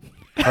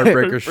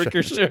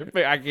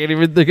 Heartbreaker. I can't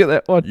even think of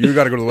that one. You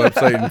got to go to the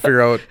website and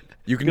figure out.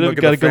 You can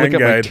look at the fan look at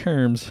my guide.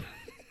 terms.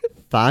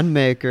 Thon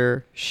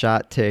maker,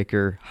 shot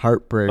taker,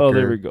 heartbreaker. Oh,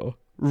 there we go.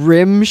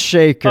 Rim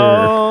shaker.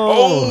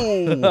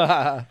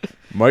 Oh,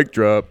 mic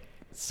drop.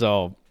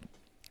 So,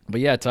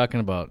 but yeah, talking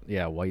about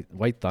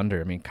White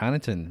Thunder. I mean,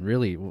 Connaughton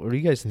really. What do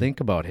you guys think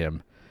about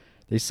him?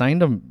 They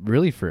signed him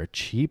really for a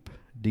cheap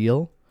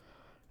deal.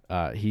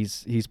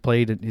 He's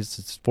played in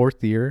his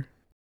fourth year.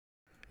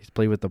 He's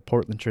played with the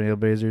Portland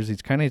Trailblazers.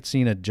 He's kind of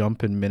seen a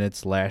jump in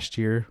minutes last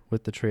year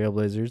with the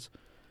Trailblazers.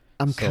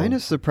 I'm kind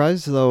of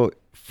surprised, though,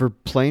 for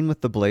playing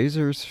with the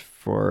Blazers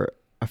for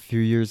a few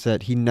years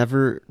that he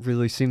never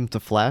really seemed to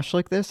flash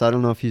like this. I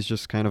don't know if he's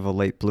just kind of a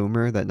late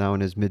bloomer that now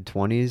in his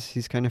mid-20s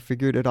he's kind of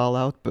figured it all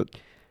out. But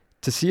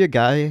to see a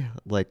guy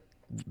like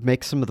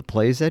make some of the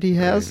plays that he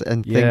has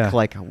and think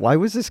like, why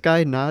was this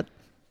guy not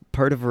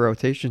part of a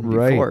rotation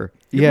before?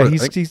 Yeah,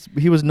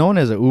 he was known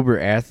as an uber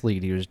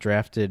athlete. He was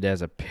drafted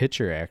as a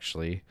pitcher,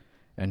 actually.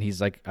 And he's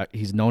like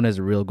he's known as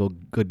a real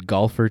good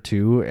golfer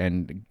too,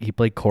 and he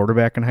played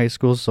quarterback in high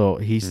school, so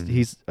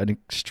he's an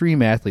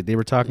extreme athlete. They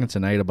were talking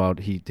tonight about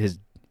his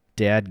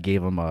dad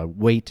gave him a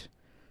weight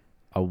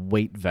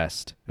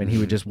vest, and he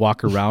would just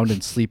walk around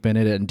and sleep in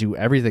it and do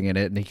everything in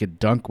it, and he could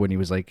dunk when he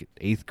was like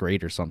 8th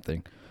grade or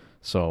something.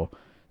 So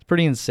it's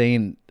pretty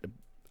insane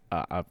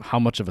how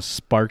much of a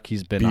spark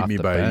he's been. Beat off me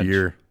the by bench. a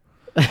year.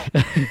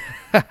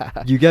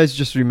 You guys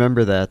just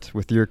remember that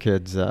with your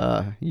kids.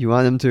 You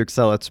want them to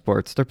excel at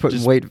sports. They're putting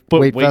Just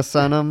weight vests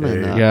on them.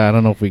 And, Yeah, I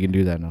don't know if we can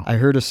do that now. I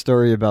heard a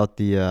story about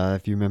the,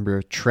 if you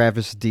remember,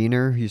 Travis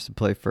Diener, who used to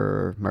play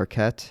for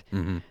Marquette,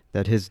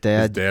 that his His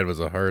dad, dad was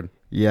a hard.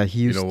 yeah,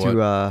 he used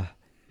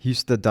he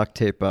used to duct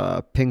tape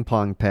a ping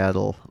pong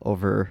paddle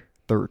over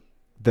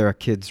their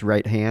kids'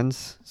 right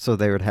hands, so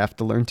they would have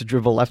to learn to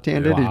dribble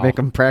left-handed. Wow. He'd make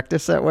them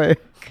practice that way.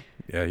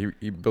 Yeah,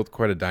 he built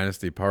quite a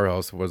dynasty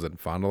powerhouse. Was it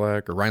Fond du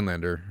Lac or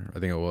Rhinelander? I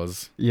think it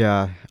was.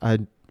 Yeah,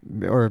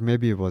 or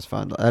maybe it was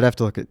Fond. I'd have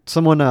to look at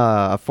someone.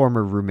 A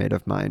former roommate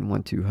of mine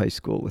went to high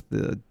school with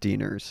the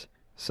Dieners,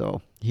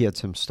 so he had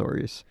some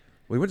stories.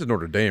 Well, he went to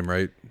Notre Dame,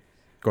 right?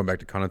 Going back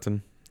to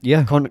Connaughton.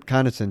 Yeah.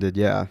 Connaughton did,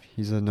 yeah.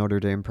 He's a Notre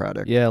Dame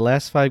product. Yeah,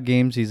 last 5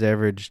 games he's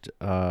averaged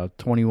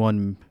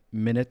 21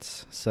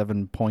 minutes,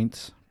 7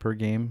 points per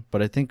game.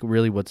 But I think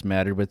really what's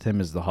mattered with him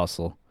is the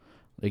hustle.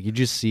 Like you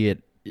just see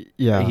it.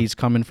 Yeah, He's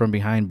coming from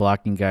behind,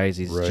 blocking guys.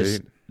 He's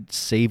just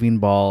saving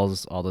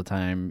balls all the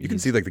time. You can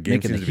see like the game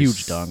making seems the to be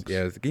huge dunks.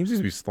 Yeah, the game seems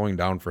to be slowing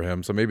down for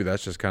him. So maybe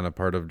that's just kind of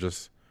part of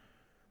just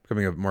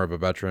becoming more of a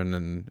veteran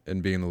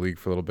and being in the league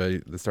for a little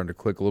bit. They're starting to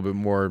click a little bit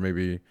more.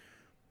 Maybe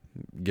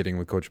getting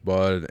with Coach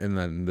Bud, and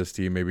then this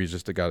team maybe he's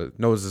just a guy that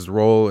knows his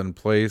role and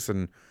place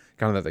and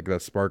kind of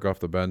that spark off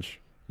the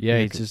bench. Yeah,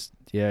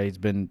 he's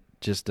been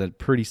just a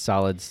pretty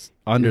solid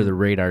under the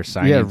radar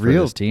signing for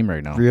this team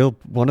right now.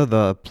 One of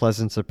the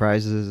pleasant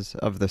surprises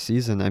of the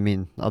season. I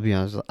mean, I'll be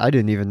honest, I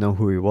didn't even know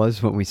who he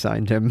was when we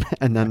signed him,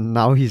 and then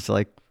now he's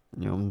like,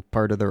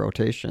 part of the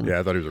rotation. Yeah,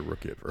 I thought he was a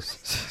rookie at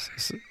first.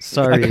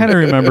 Sorry, I kind of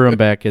remember him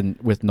back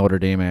with Notre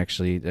Dame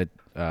actually,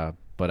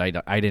 but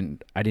I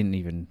didn't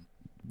even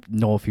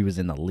know if he was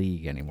in the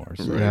league anymore.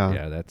 So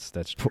yeah, that's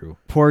true.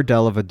 Poor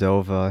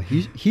Dellavedova.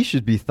 He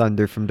should be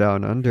Thunder from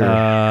down under.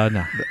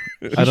 No,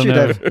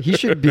 He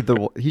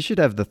should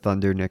have the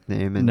Thunder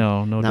nickname. And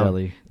no, now,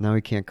 Delly. Now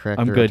he can't crack.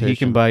 I'm the good. rotation. He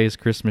can buy his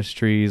Christmas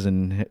trees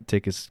and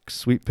take his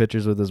sweet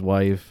pictures with his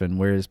wife and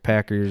wear his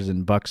Packers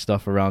and Buck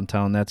stuff around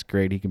town. That's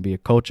great. He can be a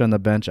coach on the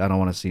bench. I don't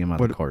want to see him on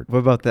the court. What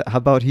about that? How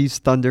about he's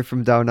Thunder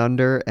from down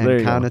under and There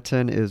you go.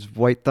 Connaughton is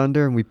White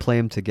Thunder and we play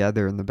him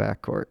together in the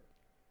backcourt?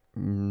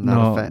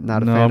 Not a fan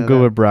I'm of good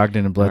that? with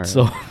Brogdon and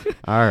Bledsoe.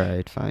 All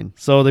right, fine.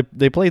 So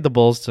they played the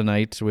Bulls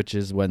tonight, which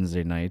is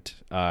Wednesday night.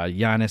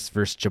 Giannis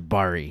versus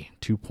Jabari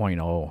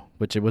 2.0,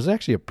 which it was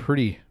actually a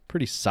pretty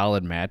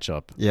solid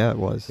matchup. Yeah, it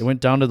was. It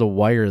went down to the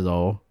wire,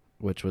 though,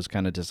 which was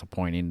kind of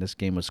disappointing. This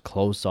game was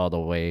close all the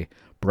way.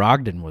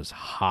 Brogdon was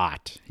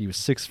hot. He was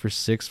 6 for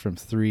 6 from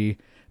 3,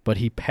 but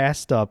he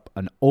passed up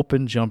an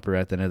open jumper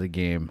at the end of the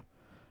game.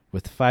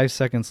 With 5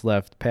 seconds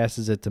left,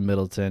 passes it to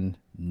Middleton,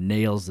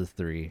 nails the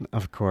 3.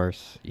 Of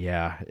course.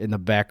 Yeah, in the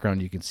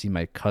background you can see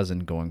my cousin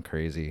going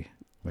crazy.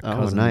 My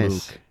cousin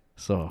nice. Luke.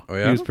 So Oh,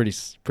 yeah? he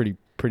was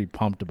pretty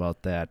pumped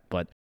about that.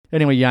 But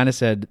anyway,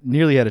 Giannis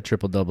nearly had a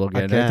triple-double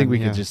again. I think we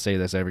could just say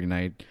this every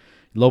night.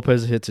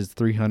 Lopez hits his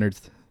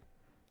 300th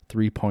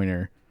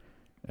three-pointer,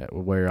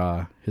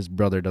 where his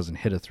brother doesn't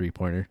hit a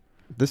three-pointer.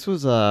 This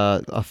was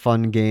a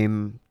fun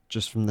game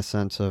just from the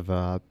sense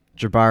of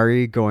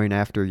Jabari going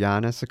after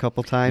Giannis a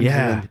couple times.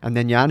 Yeah. And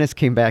then Giannis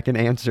came back and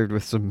answered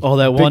with some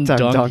that one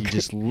big-time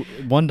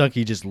dunk,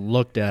 he just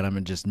looked at him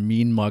and just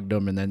mean mugged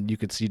him, and then you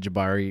could see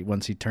Jabari,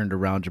 once he turned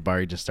around,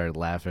 Jabari just started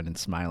laughing and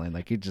smiling.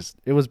 Like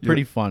it was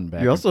pretty fun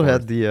back. You also and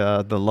had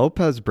forth. the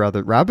Lopez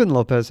brother. Robin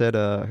Lopez had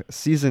a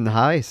season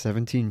high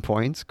 17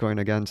 points going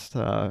against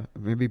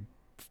maybe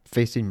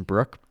facing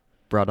Brook.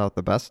 Brought out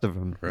the best of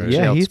him. Right.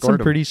 Yeah, he had some outscored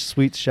him. pretty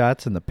sweet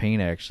shots in the paint,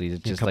 actually.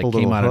 It just like couple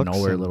came little out of hooks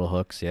nowhere, and- little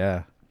hooks.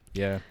 Yeah.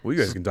 Well, you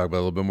guys can talk about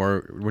it a little bit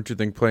more. Wouldn't you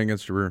think playing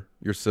against your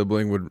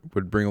sibling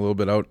would bring a little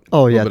bit out?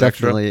 Oh a yeah, little bit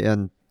extra? definitely,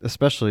 and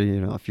especially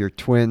if you're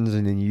twins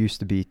and then you used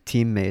to be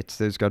teammates,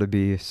 there's got to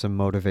be some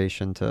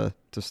motivation to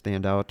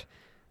stand out.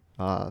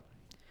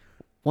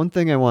 One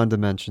thing I wanted to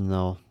mention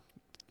though,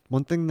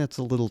 one thing that's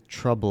a little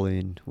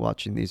troubling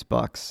watching these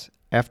Bucks.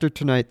 After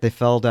tonight, they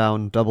fell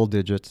down double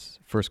digits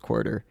first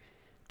quarter.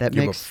 That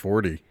Give makes up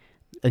 40.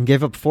 and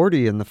gave up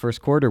 40 in the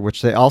first quarter,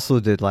 which they also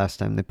did last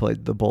time they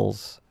played the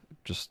Bulls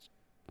just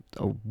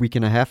a week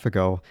and a half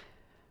ago.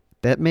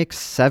 That makes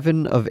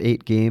 7 of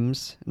 8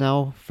 games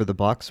now for the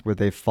Bucks where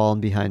they've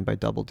fallen behind by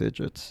double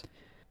digits.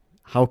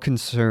 How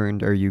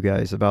concerned are you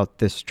guys about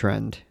this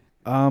trend?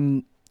 I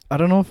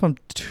don't know if I'm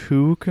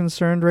too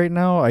concerned right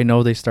now. I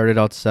know they started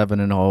out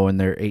 7-0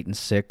 and they're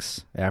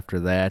 8-6 after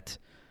that,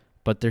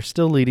 but they're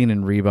still leading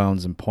in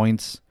rebounds and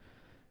points.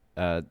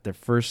 They're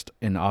first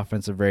in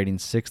offensive rating,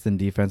 6th in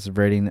defensive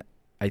rating.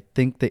 I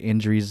think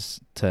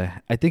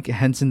I think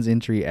Henson's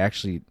injury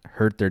actually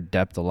hurt their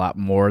depth a lot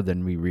more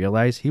than we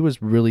realize. He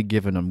was really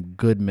giving them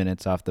good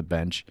minutes off the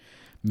bench,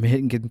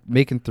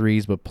 making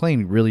threes, but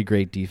playing really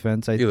great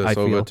defense. I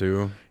feel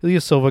too.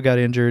 Ilyasova got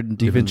injured, and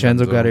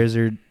DiVincenzo got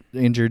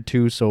injured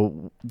too.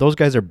 So those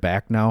guys are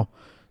back now.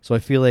 So I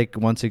feel like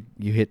once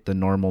you hit the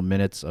normal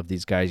minutes of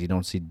these guys, you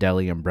don't see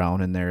Deli and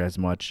Brown in there as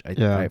much.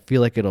 I feel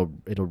like it'll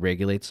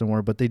regulate some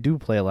more, but they do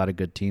play a lot of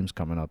good teams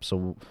coming up.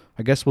 So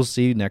I guess we'll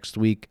see next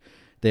week.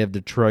 They have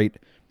Detroit,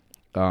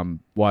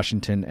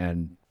 Washington,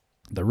 and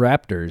the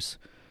Raptors.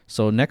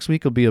 So next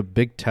week will be a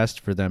big test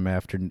for them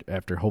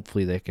after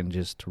hopefully they can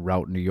just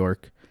rout New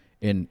York.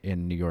 In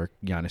New York,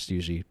 Giannis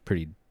usually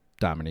pretty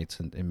dominates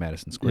in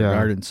Madison Square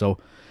Garden. So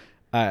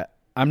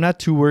I'm not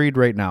too worried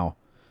right now.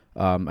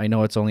 I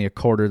know it's only a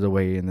quarter of the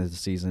way in the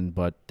season,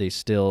 but they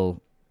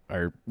still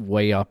are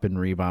way up in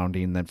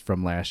rebounding than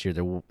from last year.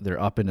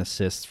 They're up in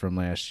assists from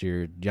last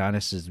year.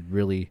 Giannis is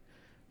really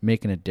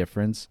making a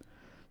difference.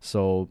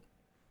 So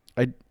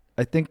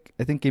I think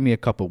give me a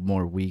couple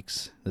more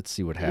weeks. Let's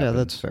see what happens. Yeah,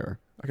 that's fair.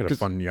 I got a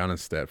fun Giannis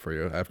stat for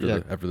you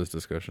after this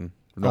discussion.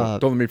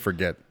 Don't let me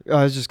forget.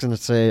 I was just going to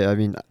say, I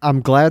mean,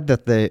 I'm glad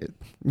that they,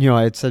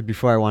 I had said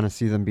before I want to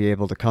see them be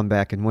able to come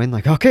back and win.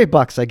 Like, okay,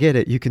 Bucks, I get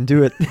it. You can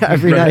do it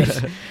every night.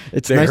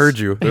 They nice. heard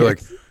you. They're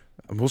like,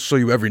 we'll show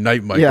you every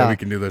night, Mike, that we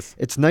can do this.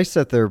 It's nice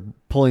that they're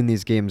pulling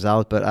these games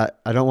out, but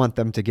I don't want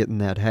them to get in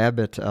that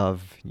habit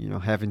of,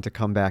 having to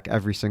come back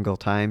every single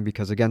time,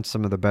 because against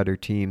some of the better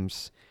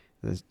teams,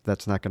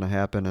 that's not going to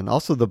happen. And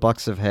also the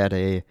Bucks have had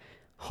a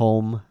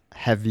home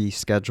heavy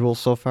schedule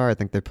so far. I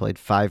think they played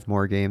 5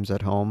 more games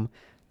at home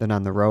than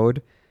on the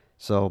road.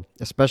 So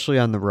especially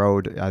on the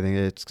road, I think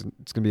it's going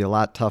to be a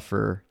lot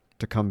tougher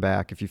to come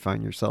back if you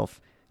find yourself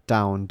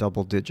down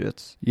double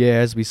digits. Yeah,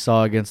 as we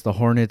saw against the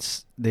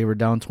Hornets, they were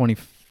down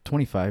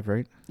 25,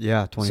 right?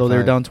 Yeah, 25. So they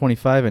were down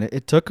 25, and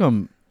it took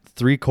them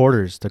 3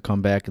 quarters to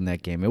come back in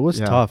that game. It was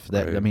tough.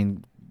 Right. I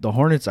mean, the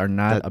Hornets are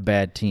not a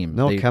bad team.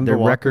 No, Kemba their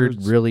Walker's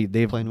record really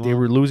they well.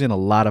 were losing a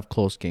lot of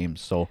close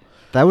games. So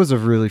that was a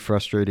really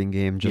frustrating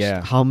game.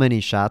 Just how many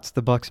shots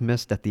the Bucks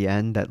missed at the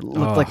end that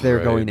looked like they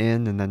were going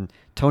in, and then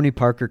Tony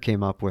Parker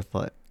came up with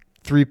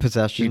 3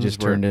 possessions. He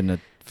just turned into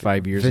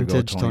 5 years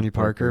vintage ago. Tony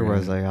Parker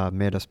was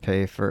made us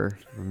pay for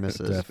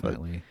misses.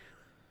 Definitely.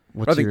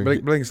 I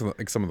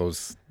think some of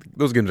those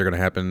games are going to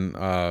happen.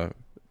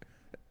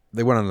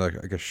 They went on like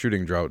a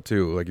shooting drought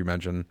too, like you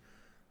mentioned.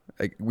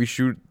 Like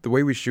the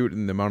way we shoot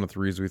and the amount of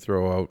threes we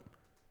throw out,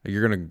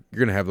 you're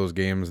gonna have those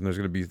games, and there's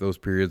gonna be those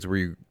periods where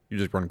you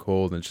just run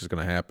cold, and it's just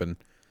gonna happen.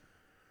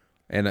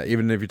 And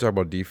even if you talk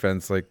about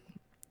defense, like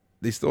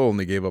they still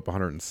only gave up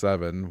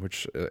 107,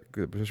 which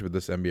especially with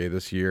this NBA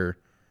this year,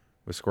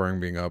 with scoring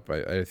being up.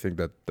 I think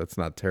that's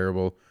not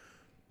terrible.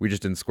 We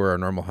just didn't score our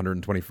normal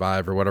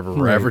 125 or whatever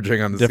we're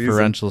averaging on the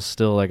differential's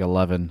still like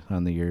 11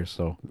 on the year.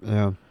 So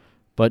Yeah.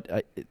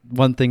 But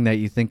one thing that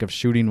you think of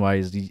shooting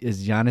wise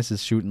is Giannis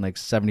is shooting like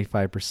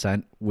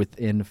 75%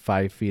 within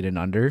 5 feet and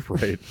under.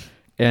 Right.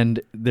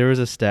 And there was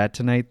a stat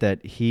tonight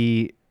that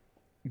he,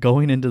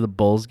 going into the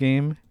Bulls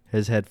game,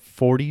 has had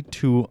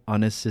 42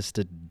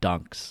 unassisted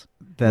dunks,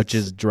 which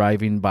is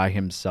driving by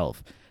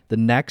himself. The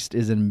next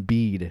is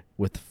Embiid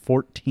with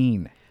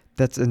 14.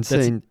 That's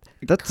insane.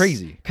 That's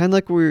crazy. Kind of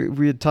like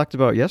we had talked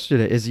about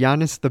yesterday. Is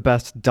Giannis the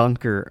best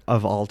dunker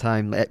of all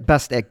time?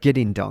 Best at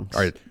getting dunks?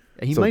 All right.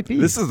 He so might be.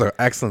 This is an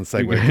excellent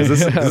segue because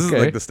this is Okay.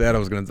 like the stat I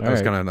was kind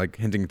of like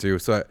hinting to.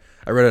 So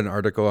I read an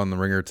article on the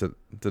Ringer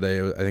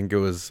today. I think it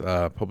was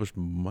published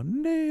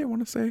Monday, I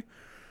want to say.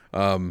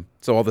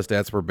 So all the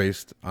stats were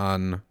based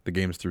on the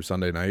games through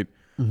Sunday night.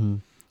 Mm-hmm.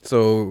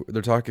 So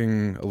they're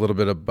talking a little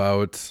bit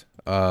about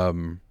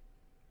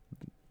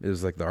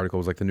is like the article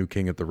was like the new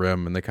king at the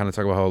rim, and they kind of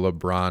talk about how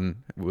LeBron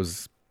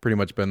was pretty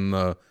much been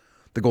the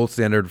gold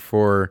standard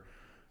for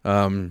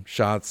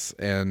shots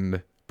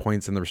and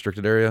points in the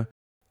restricted area.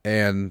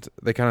 And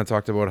they kind of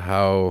talked about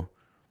how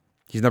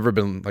he's never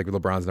been, like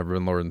LeBron's never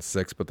been lower than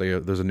 6, but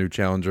there's a new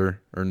challenger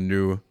or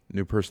new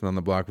person on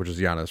the block, which is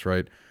Giannis,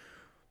 right?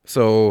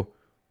 So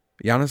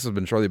Giannis has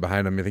been shortly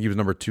behind him. I think he was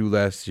number 2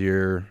 last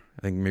year.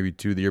 I think maybe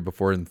 2 the year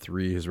before, and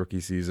 3 his rookie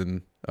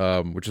season,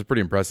 which is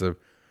pretty impressive.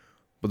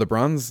 But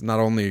LeBron's not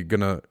only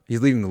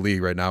he's leading the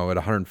league right now at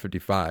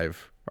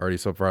 155 already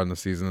so far in the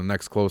season. The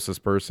next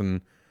closest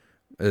person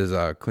is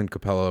Clint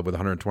Capella with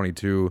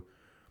 122.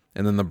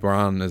 And then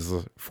LeBron is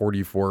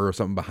 44 or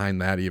something behind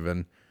that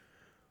even.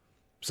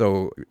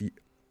 So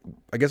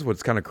I guess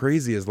what's kind of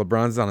crazy is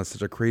LeBron's on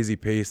such a crazy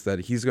pace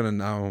that he's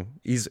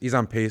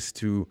on pace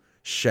to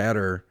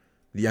shatter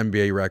the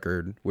NBA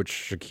record, which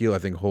Shaquille I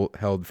think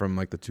held from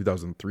like the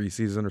 2003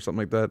 season or something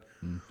like that.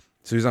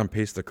 So he's on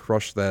pace to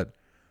crush that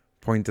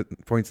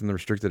points in the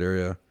restricted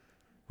area,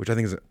 which I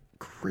think is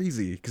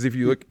crazy. Because if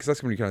you look, because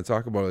that's when you kind of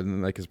talk about it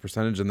and like his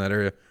percentage in that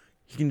area,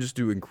 he can just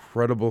do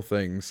incredible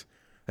things.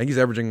 I think he's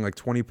averaging like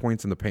 20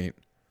 points in the paint.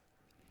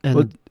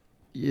 And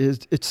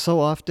it's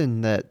so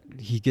often that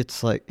he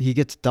gets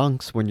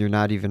dunks when you're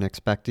not even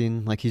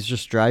expecting. Like he's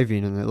just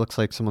driving and it looks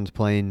like someone's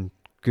playing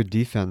good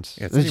defense.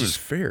 Yeah, it's not even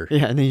fair.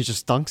 Yeah, and then he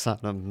just dunks on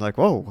them. Like,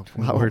 whoa,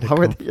 how'd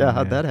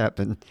that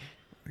happen?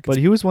 But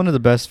he was one of the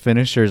best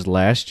finishers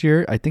last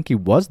year. I think he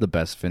was the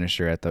best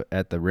finisher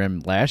at the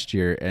rim last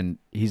year, and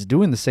he's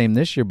doing the same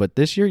this year. But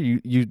this year,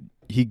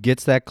 he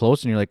gets that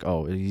close, and you're like,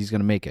 oh, he's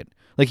gonna make it.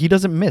 Like he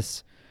doesn't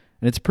miss.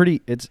 And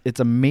it's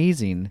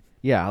amazing,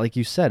 yeah, like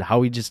you said,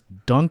 how he just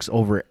dunks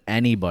over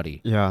anybody.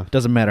 Yeah.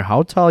 Doesn't matter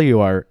how tall you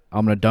are,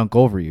 I'm going to dunk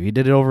over you. He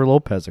did it over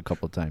Lopez a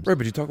couple of times. Right,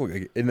 but you talk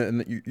like,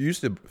 and you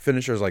used to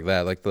finishers like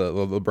that, like the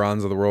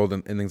LeBrons of the world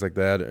and things like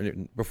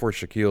that, before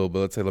Shaquille, but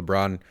let's say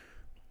LeBron,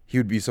 he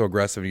would be so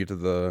aggressive to get to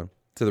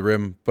the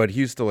rim, but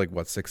he's still like,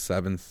 what,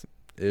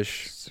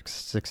 6'7"-ish?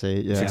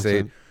 6'8", yeah.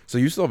 6'8". So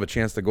you still have a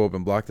chance to go up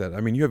and block that. I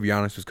mean, you have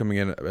Giannis who's coming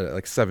in at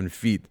like 7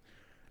 feet.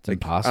 It's like,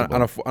 impossible.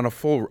 On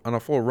a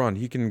full run,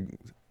 he can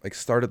like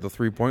start at the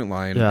 3-point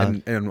line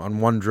and on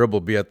one dribble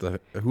be at the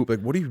hoop.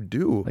 Like, what do you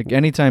do? Like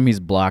anytime he's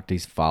blocked,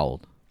 he's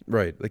fouled.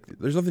 Right. Like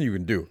there's nothing you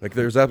can do. Like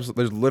there's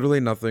literally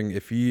nothing.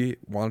 If he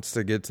wants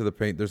to get to the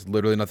paint, there's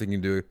literally nothing you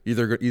can do.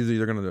 Either going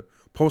to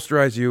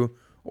posterize you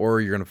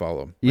or you're going to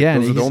follow him. Like, yeah,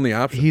 those are the only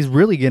options. He's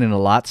really getting a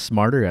lot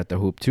smarter at the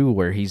hoop too,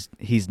 where he's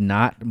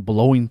not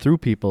blowing through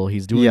people.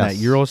 He's doing that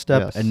Euro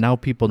step, and now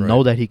people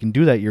know that he can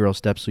do that Euro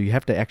step. So you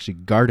have to actually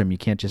guard him. You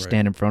can't just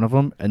stand in front of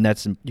him, and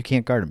you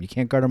can't guard him. You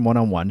can't guard him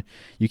 1-on-1.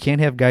 You can't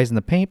have guys in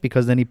the paint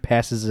because then he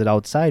passes it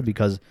outside.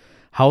 Because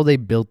how they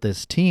built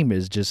this team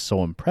is just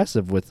so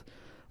impressive. With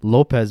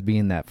Lopez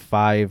being that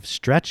 5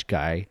 stretch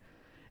guy,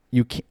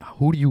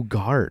 who do you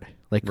guard?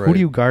 Like who do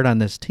you guard on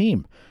this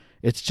team?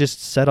 It's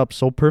just set up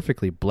so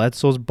perfectly.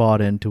 Bledsoe's bought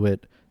into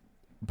it.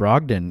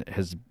 Brogdon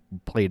has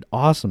played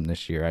awesome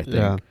this year, I think.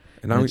 Yeah.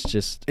 And now it's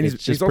just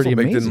he's pretty also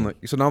amazing.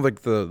 So now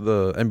like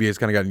the NBA's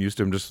kind of gotten used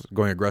to him just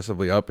going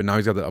aggressively up, and now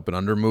he's got the up and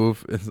under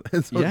move.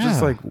 It's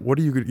just like, what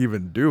do you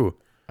even do?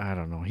 I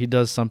don't know. He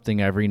does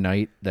something every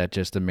night that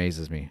just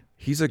amazes me.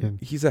 He's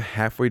a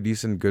halfway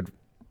decent good.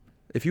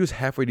 If he was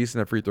halfway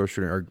decent at free throw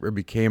shooting or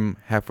became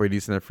halfway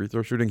decent at free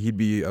throw shooting, he'd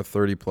be a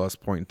 30+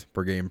 point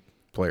per game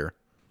player.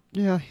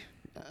 Yeah.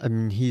 I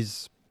mean,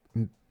 he's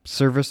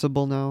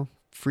serviceable now,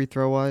 free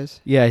throw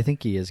wise. Yeah, I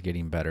think he is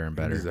getting better and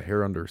better. He's a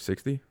hair under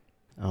 60.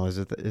 Oh, is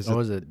it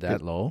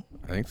that low?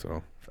 I think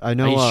so. I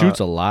know he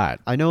shoots a lot.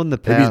 I know in the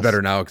past. Maybe he's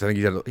better now because I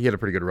think he had a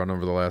pretty good run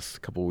over the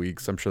last couple of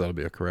weeks. I'm sure that'll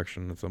be a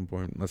correction at some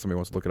point, unless somebody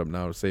wants to look it up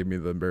now to save me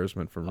the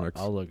embarrassment from next.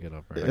 I'll look it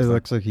up. It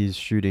looks like he's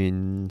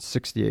shooting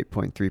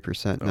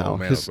 68.3% now. Oh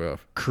man, his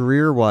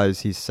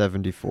career-wise, he's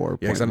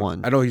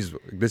 74.1. I know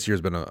this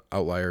year's been an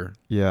outlier.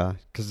 Yeah,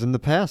 because in the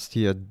past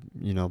he had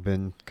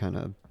been kind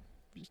of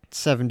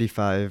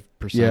 75%.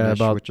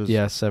 Yeah, which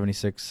is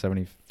 76,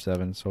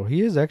 77. So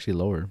he is actually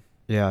lower.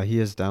 Yeah, he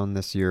is down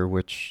this year,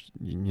 which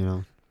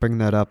bring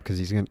that up because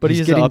he's going. But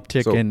he's getting an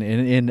uptick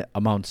in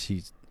amounts.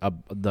 He's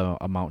the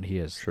amount he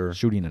is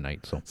shooting a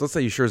night. So let's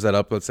say he shores that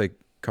up. Let's say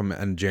come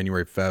in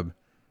January, Feb.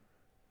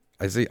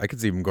 I could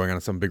see him going on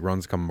some big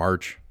runs come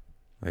March,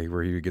 like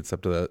where he gets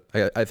up to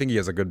that. I think he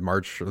has a good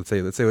March. Let's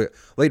say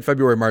late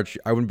February, March.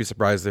 I wouldn't be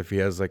surprised if he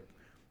has like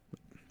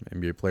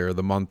NBA Player of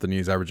the Month and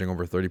he's averaging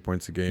over 30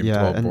 points a game,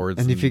 12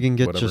 boards. And if he can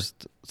get whatever.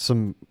 just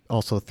some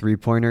also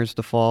 3-pointers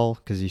to fall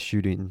because he's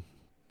shooting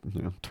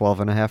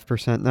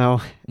 12.5%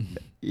 now.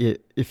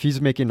 If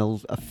he's making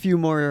a few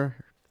more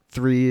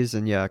threes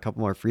and a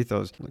couple more free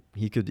throws,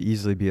 he could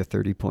easily be a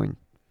 30-point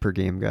per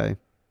game guy.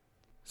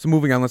 So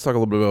moving on, let's talk a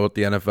little bit about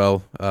the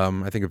NFL.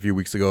 I think a few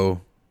weeks ago,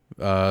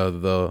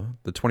 the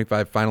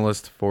 25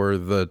 finalists for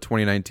the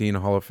 2019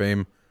 Hall of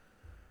Fame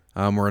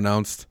were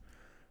announced.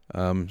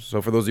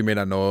 So for those of you who may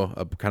not know,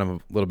 kind of a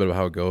little bit of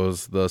how it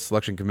goes, the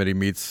selection committee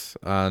meets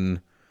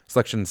on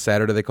Selection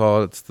Saturday, they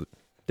call it. It's the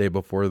day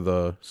before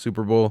the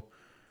Super Bowl.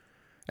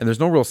 And there's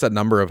no real set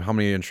number of how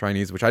many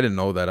enshrinees, which I didn't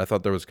know that. I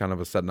thought there was kind of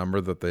a set number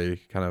that they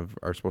kind of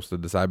are supposed to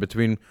decide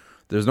between.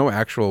 There's no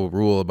actual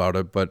rule about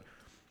it, but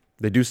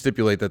they do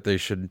stipulate that they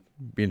should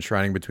be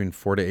enshrining between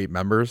 4 to 8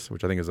 members,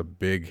 which I think is a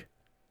big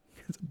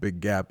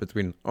gap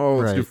between,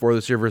 let's do 4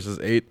 this year versus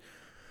 8.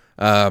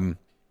 But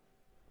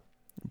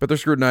they're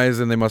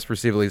scrutinized and they must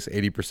receive at least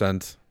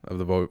 80% of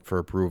the vote for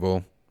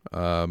approval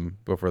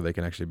before they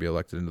can actually be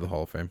elected into the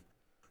Hall of Fame.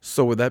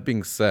 So with that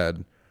being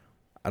said,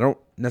 I don't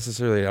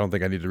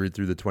think I need to read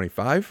through the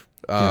 25.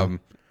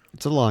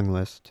 It's a long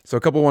list. So a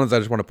couple ones I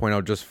just want to point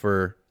out just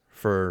for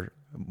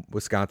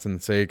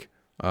Wisconsin's sake.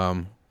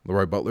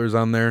 Leroy Butler's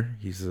on there.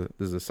 This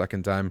is the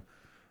second time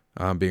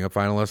being a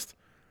finalist.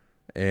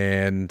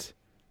 And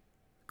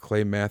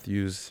Clay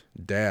Matthews'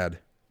 dad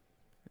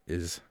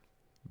is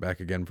back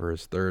again for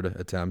his third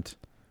attempt.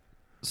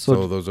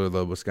 So those are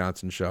the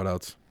Wisconsin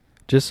shout-outs.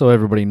 Just so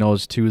everybody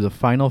knows, too, the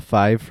final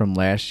 5 from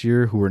last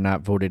year who were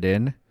not voted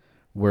in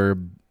were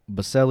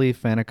Baselli,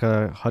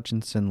 Faneca,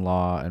 Hutchinson,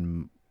 Law,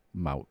 and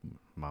Maui.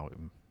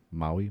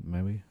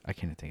 I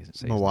can't think of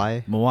it.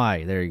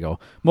 Mawai, there you go.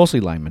 Mostly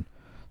linemen.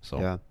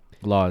 So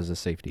Law is a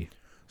safety.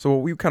 So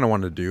what we kind of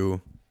want to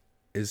do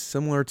is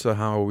similar to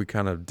how we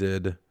kind of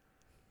did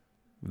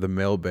the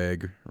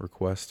mailbag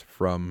request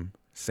from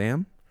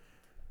Sam,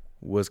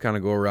 was kind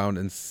of go around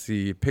and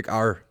pick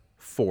our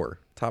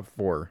top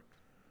 4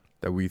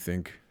 that we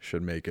think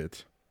should make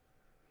it.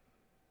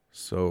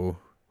 So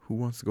who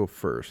wants to go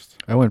first?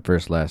 I went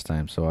first last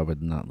time, so I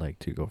would not like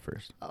to go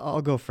first.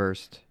 I'll go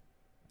first.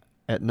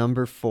 At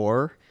number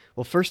 4,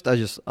 well, first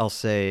I'll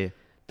say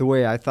the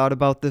way I thought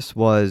about this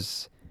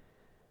was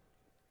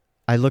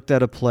I looked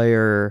at a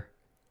player,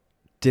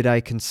 did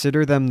I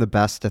consider them the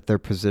best at their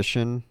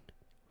position?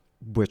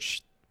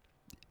 Which,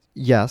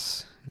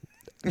 yes.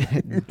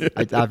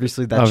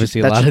 Obviously,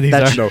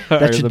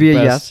 that should be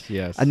a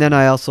yes. And then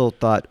I also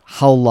thought,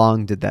 how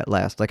long did that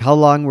last? Like, how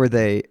long were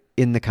they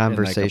in the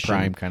conversation? Like a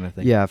prime kind of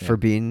thing. Yeah, for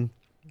being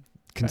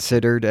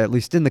considered, at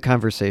least in the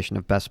conversation,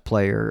 of best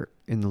player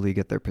in the league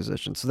at their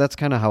position. So that's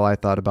kind of how I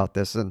thought about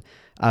this. And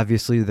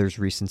obviously, there's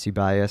recency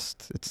bias.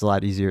 It's a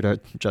lot easier to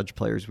judge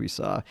players we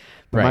saw.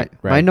 But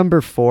my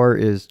number 4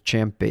 is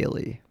Champ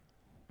Bailey.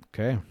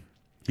 Okay.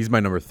 He's my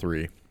number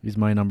 3. He's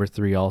my number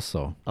 3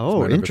 also.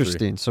 Oh,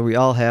 interesting. So we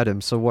all had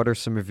him. So what are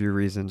some of your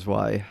reasons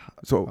why?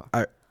 So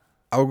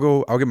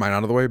I'll get mine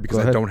out of the way because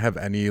I don't have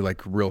any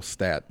like real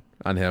stat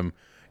on him.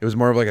 It was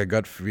more of like a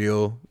gut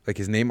feel. Like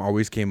his name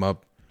always came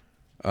up.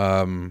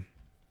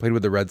 Played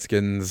with the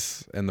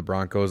Redskins and the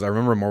Broncos. I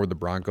remember more with the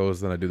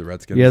Broncos than I do the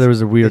Redskins. Yeah, there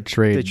was a weird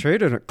trade. They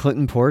traded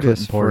Clinton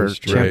Portis for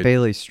Champ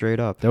Bailey straight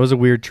up. That was a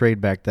weird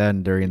trade back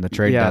then during the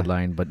trade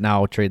deadline, but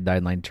now trade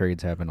deadline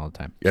trades happen all the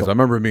time. Yeah, so I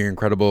remember him being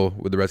incredible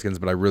with the Redskins,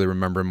 but I really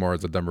remember him more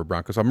as a Denver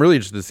Bronco. So I'm really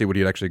interested to see what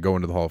he'd actually go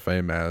into the Hall of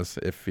Fame as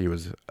if he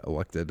was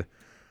elected.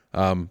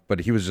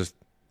 But he was just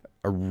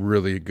a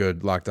really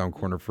good lockdown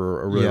corner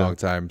for a really long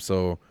time.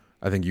 So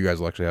I think you guys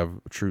will actually have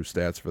true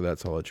stats for that,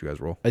 so I'll let you guys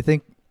roll. I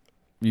think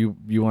you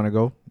want to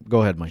go?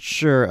 Go ahead, Mike.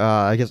 Sure.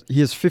 I guess he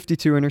has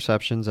 52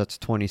 interceptions. That's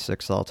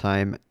 26 all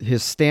time.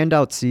 His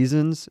standout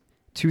seasons,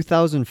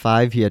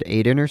 2005 he had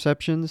 8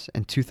 interceptions,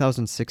 and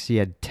 2006 he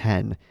had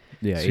 10.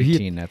 Yeah, so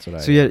 18. That's what I.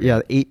 So he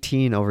had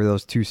 18 over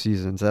those 2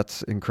 seasons.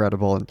 That's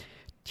incredible. And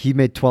he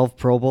made 12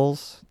 Pro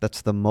Bowls.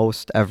 That's the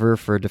most ever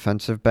for a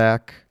defensive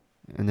back.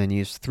 And then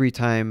he's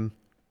 3-time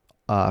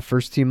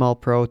first team All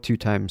Pro,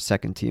 2-time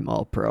second team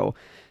All Pro.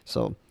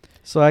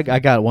 So I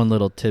got one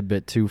little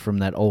tidbit, too, from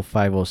that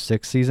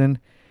 05-06 season.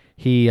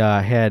 He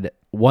had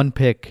one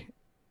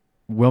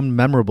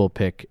memorable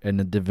pick in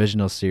the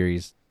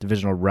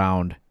divisional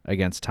round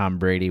against Tom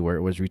Brady, where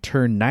it was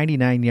returned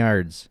 99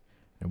 yards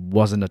and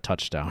wasn't a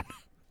touchdown.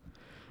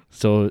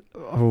 So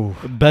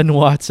Ben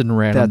Watson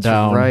ran him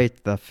down. That's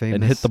right, the famous.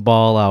 And hit the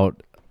ball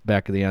out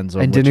back of the end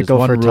zone. And didn't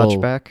go for a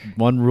touchback?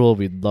 One rule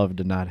we'd love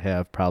to not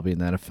have probably in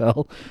the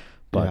NFL.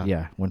 But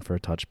went for a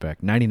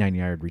touchback.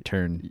 99-yard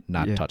return,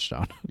 not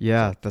touchdown.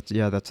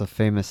 That's a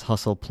famous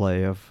hustle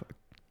play of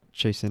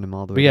chasing him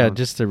all the way down.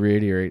 Just to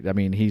reiterate, I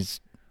mean,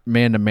 he's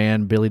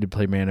man-to-man. Billy did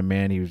play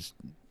man-to-man. He was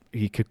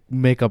he could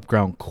make up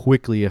ground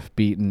quickly if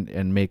beaten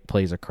and make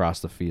plays across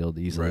the field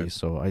easily. Right.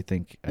 So I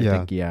think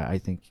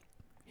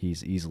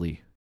he's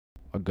easily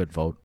a good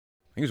vote.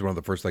 I think he's one of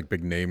the first like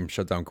big name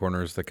shutdown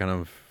corners that kind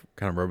of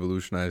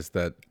revolutionized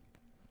that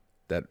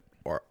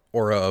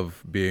aura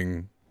of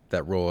being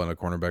that role in a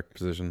cornerback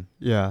position.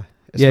 Yeah.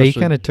 Yeah, he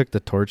kind of took the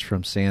torch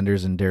from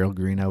Sanders and Darrell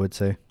Green, I would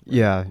say.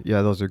 Yeah,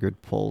 those are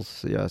good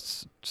pulls.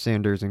 Yes,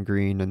 Sanders and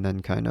Green, and then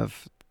kind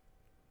of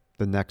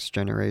the next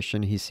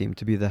generation, he seemed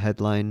to be the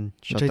headline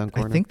shutdown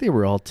corner. I think they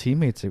were all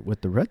teammates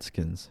with the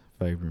Redskins,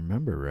 if I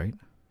remember right.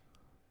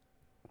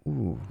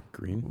 Ooh,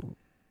 Green.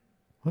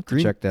 We'll have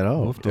to check that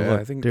out.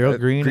 I think Darrell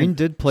Green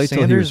did play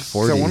till he was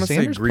 40. So I wanna say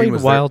Sanders Green played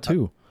was a while there.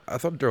 too. I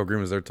thought Darrell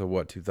Green was there till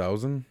what,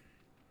 2000?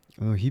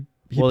 Oh, he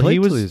He played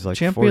till was he was like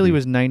Champ 40. Bailey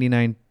was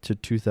 99 to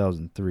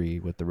 2003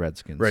 with the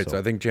Redskins. Right. So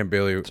I think Champ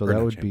Bailey. So or that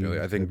not would Champ be Bailey,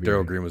 I think February.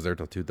 Darrell Green was there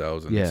till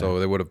 2000. Yeah. So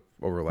they would have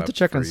We'll overlapped. have to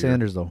check for on a year.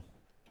 Sanders though. We'll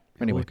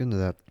Anyway, look into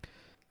that.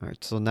 All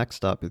right, so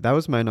next up, that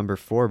was my number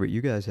 4, but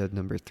you guys had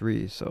number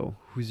 3. So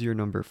who's your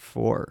number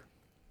 4?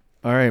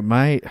 all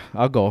right,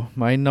 I'll go.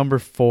 My number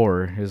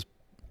 4 is,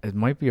 it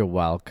might be a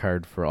wild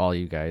card for all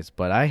you guys,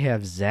 but I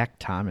have Zach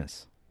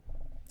Thomas.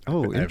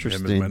 Oh, I have him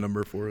interesting. as my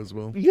number 4 as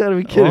well. You gotta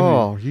be kidding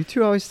Oh, you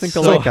two always think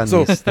So- alike on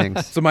so- these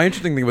things. So my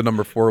interesting thing with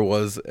number 4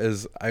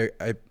 is I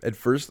at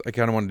first I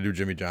kind of wanted to do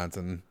Jimmy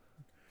Johnson,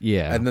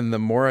 Yeah. and then the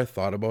more I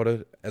thought about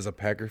it as a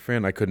Packer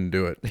fan, I couldn't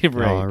do it.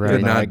 right. Oh, right.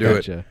 Did not I do it.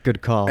 gotcha.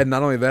 Good call. And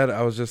not only that,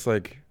 I was just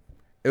like,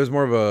 it was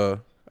more of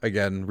a,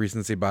 again,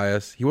 recency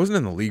bias. He wasn't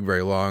in the league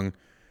very long.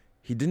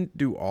 He didn't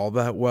do all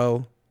that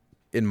well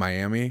in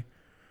Miami,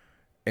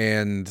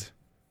 and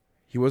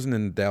he wasn't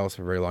in Dallas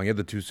for very long. He had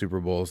the 2 Super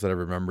Bowls that I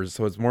remember.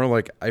 So it's more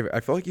like I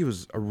felt like he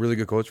was a really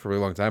good coach for a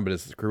really long time, but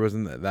his career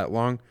wasn't that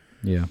long.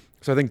 Yeah.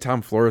 So I think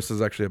Tom Flores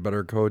is actually a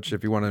better coach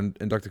if you want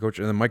to induct a coach.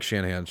 And then Mike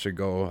Shanahan should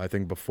go, I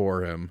think,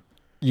 before him.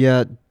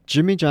 Yeah,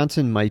 Jimmy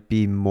Johnson might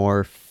be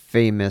more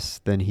famous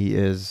than he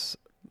is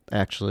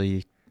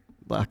actually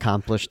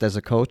accomplished as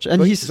a coach, and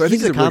I think he's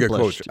a really good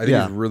coach. I think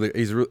yeah.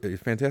 he's a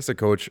fantastic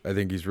coach. I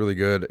think he's really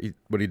good.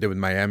 What he did with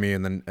Miami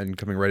and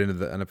coming right into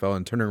the NFL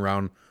and turning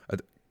around a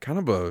kind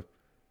of a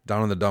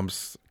down in the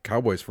dumps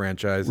Cowboys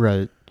franchise,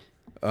 Right.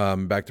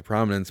 back to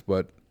prominence.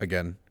 But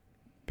again,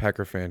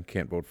 Packer fan,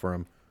 can't vote for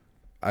him.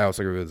 I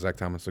also agree with Zach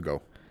Thomas to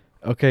go.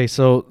 Okay,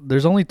 so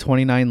there's only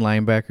 29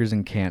 linebackers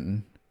in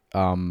Canton,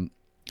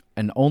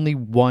 and only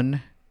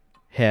one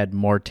had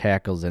more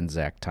tackles than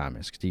Zach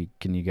Thomas.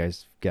 Can you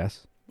guys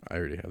guess? I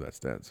already have that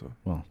stat. So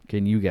Well,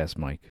 can you guess,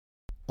 Mike?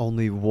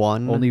 Only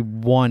one. Only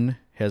one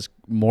has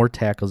more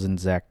tackles than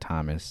Zach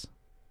Thomas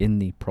in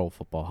the Pro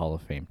Football Hall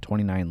of Fame.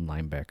 29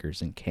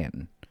 linebackers in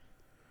Canton.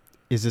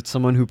 Is it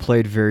someone who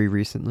played very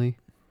recently?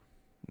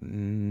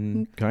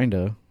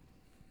 Kinda.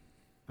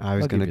 I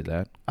was I'll give gonna you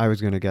that. I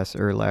was gonna guess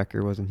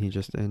Urlacher. Wasn't he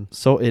just in?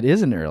 So it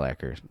is an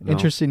Urlacher. No.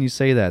 Interesting you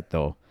say that,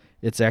 though.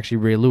 It's actually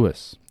Ray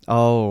Lewis.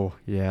 Oh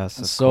yes,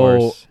 of So,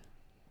 course.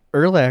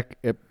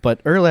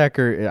 But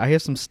Urlacher, I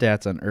have some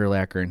stats on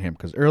Urlacher and him,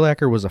 because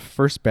Urlacher was a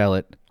first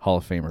ballot Hall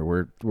of Famer,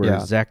 where Yeah.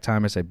 Zach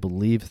Thomas, I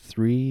believe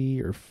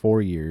 3 or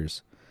 4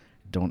 years,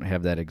 don't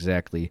have that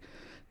exactly,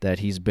 that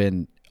he's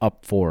been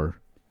up for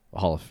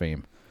Hall of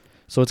Fame.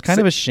 So it's kind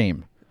of a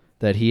shame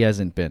that he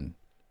hasn't been,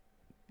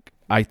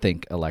 I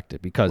think,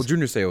 elected, because...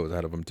 Junior Seau was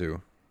ahead of him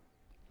too.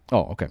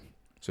 Oh, okay.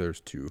 So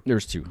there's 2.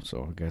 There's 2,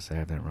 so I guess I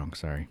have that wrong.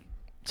 Sorry.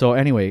 So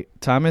anyway,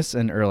 Thomas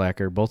and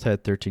Urlacher both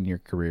had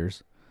 13-year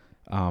careers.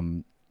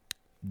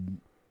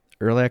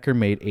 Urlacher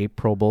made 8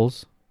 Pro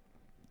Bowls.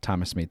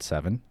 Thomas made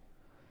 7.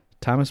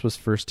 Thomas was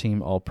first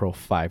team All-Pro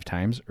 5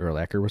 times.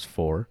 Urlacher was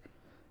 4.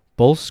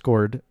 Both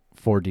scored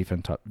 4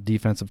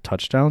 defensive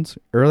touchdowns.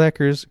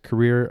 Urlacher's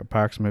career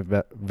approximate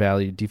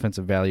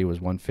defensive value was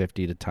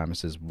 150 to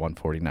Thomas's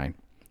 149.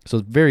 So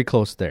it's very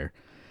close there.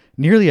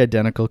 Nearly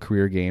identical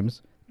career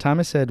games.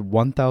 Thomas had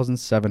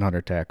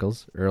 1,700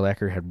 tackles.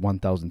 Urlacher had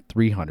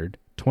 1,300,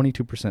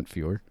 22%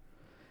 fewer.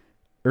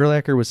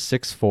 Urlacher was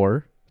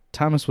 6'4".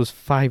 Thomas was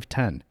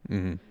 5'10".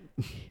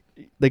 Mm-hmm.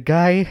 The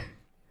guy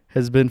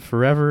has been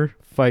forever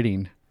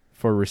fighting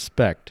for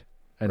respect,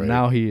 and Right.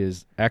 now he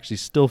is actually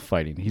still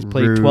fighting. He's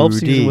played 12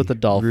 seasons with the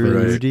Dolphins.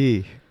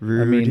 Rudy. I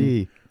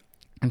mean,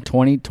 and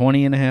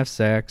 20 and a half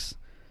sacks,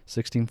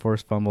 16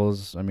 forced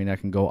fumbles. I mean, I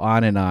can go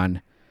on and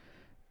on.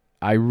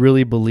 I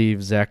really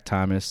believe Zach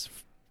Thomas.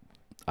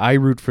 I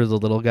root for the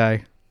little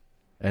guy,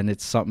 and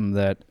it's something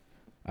that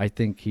I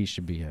think he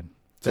should be in.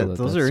 So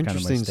those that's are kind of my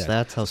interesting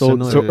stat. stats. How So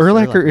similar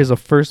Urlacher is a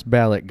first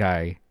ballot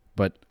guy,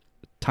 but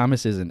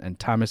Thomas isn't, and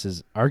Thomas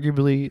is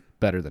arguably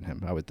better than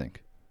him, I would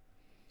think.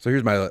 So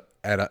here's my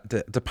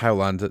to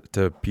pile on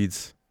to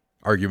Pete's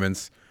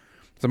arguments.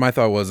 So my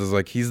thought was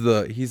like he's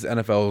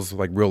NFL's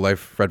like real life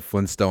Fred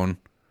Flintstone.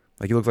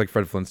 Like he looks like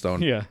Fred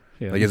Flintstone. Yeah.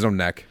 Like he has no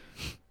neck.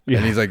 Yeah.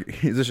 And he's like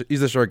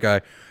he's a short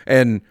guy.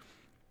 And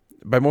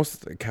by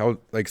most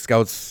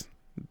scouts,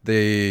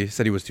 they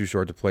said he was too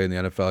short to play in the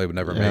NFL. He would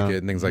never Yeah. make it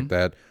and things like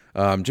that.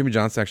 Jimmy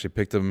Johnson actually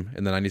picked him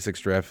in the 96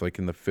 draft, like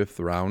in the 5th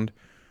round.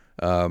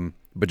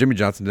 But Jimmy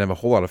Johnson didn't have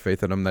a whole lot of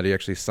faith in him that he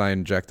actually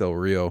signed Jack Del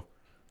Rio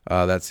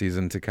that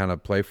season to kind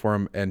of play for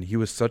him, and he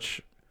was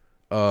such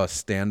a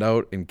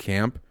standout in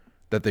camp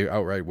that they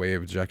outright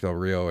waived Jack Del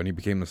Rio, and he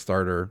became the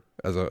starter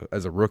as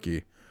a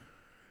rookie.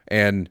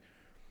 And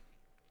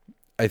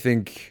I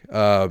think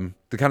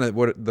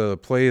the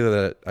play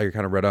that I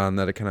kind of read on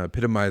that it kind of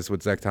epitomized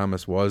what Zach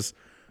Thomas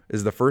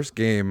is the first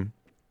game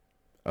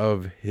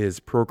of his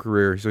pro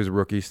career. So he's a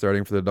rookie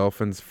starting for the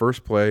Dolphins.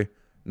 First play,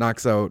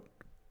 knocks out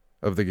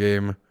of the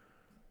game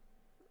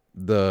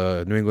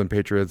the New England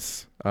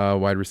Patriots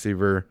wide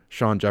receiver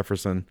Sean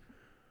Jefferson,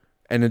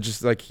 and it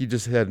just like he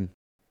just had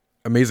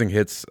amazing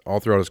hits all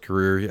throughout his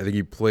career. I think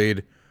he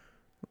played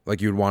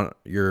like you'd want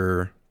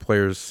your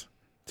players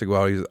to go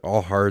out. He's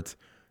all heart,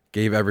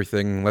 gave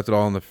everything, left it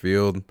all on the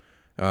field.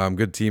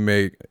 Good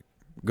teammate,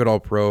 good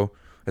all-pro.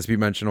 As Pete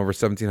mentioned, over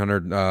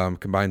 1,700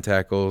 combined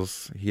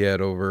tackles. He had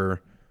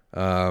over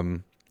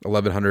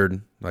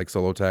 1,100 like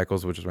solo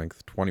tackles, which is like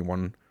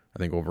 21, I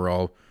think,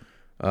 overall.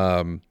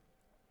 And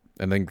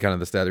then kind of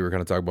the stat that we were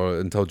kind of talking about,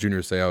 until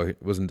Junior Seau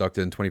was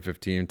inducted in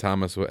 2015,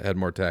 Thomas had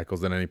more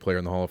tackles than any player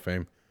in the Hall of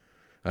Fame.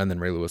 And then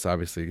Ray Lewis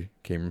obviously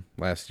came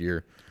last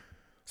year.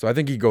 So I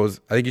think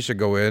he should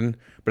go in.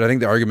 But I think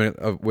the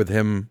argument with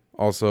him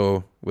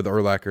also with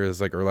Urlacher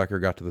is like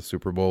Urlacher got to the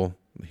Super Bowl.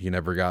 He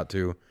never got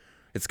to.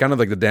 It's kind of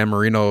like the Dan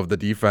Marino of the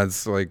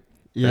defense. Like,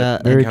 yeah,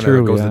 very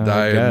true. Goes to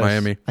die in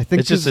Miami. I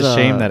think it's just a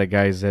shame that a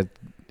guy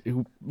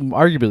who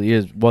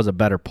arguably was a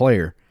better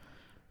player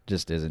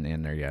just isn't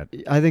in there yet.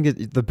 I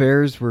think the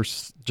Bears were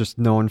just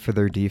known for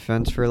their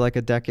defense for like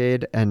a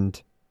decade,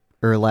 and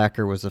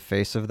Urlacher was the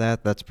face of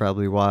that. That's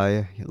probably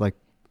why, like,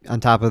 on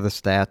top of the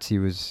stats, he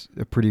was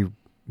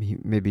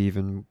maybe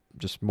even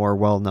just more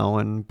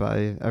well-known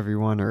by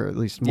everyone, or at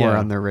least more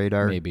on their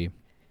radar. Maybe.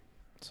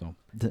 So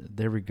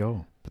there we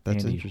go. But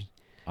that's Andy interesting.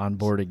 On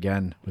board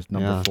again with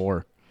number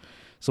 4.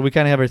 So we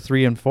kind of have our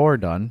 3 and 4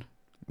 done.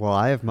 Well,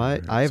 I have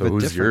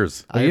who's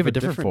yours? I you have have a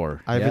different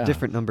 4. I have a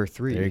different number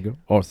 3. There you go.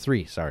 Oh,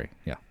 3. Sorry.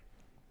 Yeah.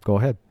 Go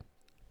ahead.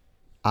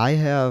 I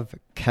have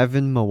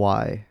Kevin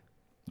Mawai.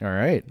 All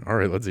right.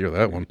 Let's hear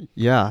that one.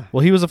 Yeah.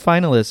 Well, he was a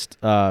finalist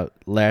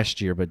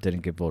last year, but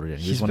didn't get voted in.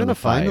 He's one been of a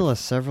the 5. finalist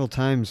several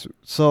times.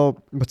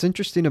 So what's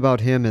interesting about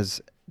him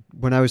is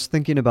when I was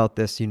thinking about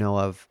this,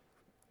 of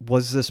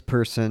was this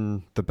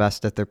person the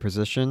best at their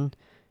position?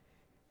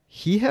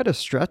 He had a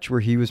stretch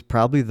where he was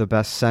probably the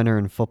best center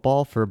in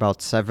football for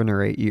about 7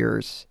 or 8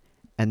 years.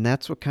 And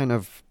that's what kind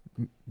of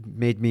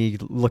made me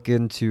look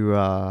into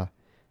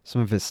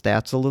some of his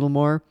stats a little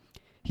more.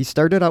 He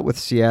started out with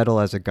Seattle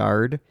as a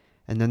guard,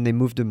 and then they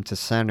moved him to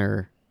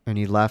center, and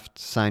he left,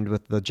 signed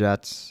with the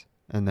Jets,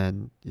 and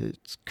then his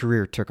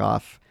career took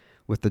off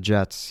with the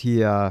Jets.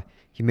 He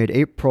made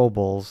 8 Pro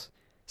Bowls,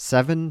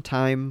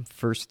 7-time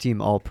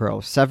first-team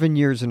All-Pro. 7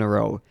 years in a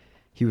row,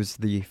 he was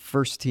the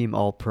first-team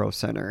All-Pro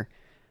center.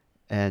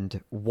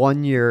 And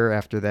 1 year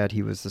after that,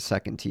 he was the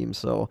second team.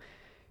 So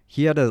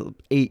he had a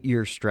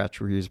 8-year stretch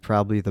where he was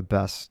probably the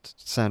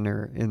best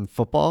center in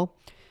football.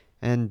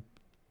 And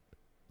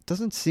it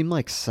doesn't seem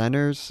like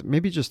centers,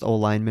 maybe just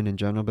O-linemen in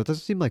general, but it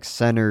doesn't seem like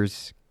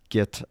centers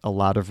get a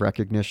lot of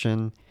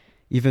recognition.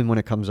 Even when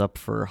it comes up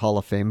for Hall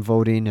of Fame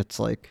voting, it's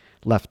like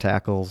left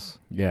tackles.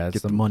 Yeah,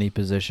 it's the money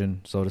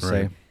position, so to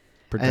say.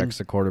 Protects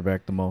the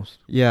quarterback the most.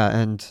 Yeah,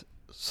 and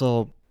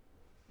so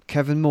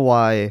Kevin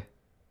Mawai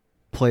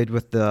played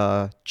with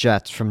the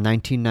Jets from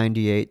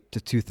 1998 to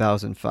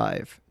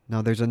 2005.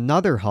 Now, there's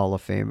another Hall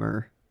of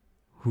Famer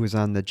who was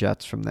on the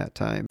Jets from that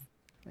time.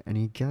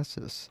 Any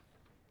guesses?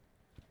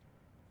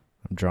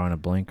 I'm drawing a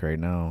blank right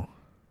now.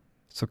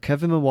 So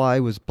Kevin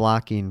Mawai was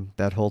blocking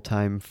that whole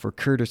time for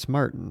Curtis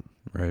Martin.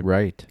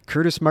 Right.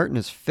 Curtis Martin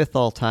is 5th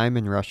all-time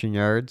in rushing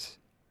yards.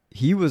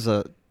 He was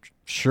a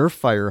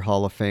surefire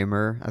Hall of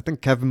Famer. I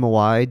think Kevin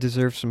Mawai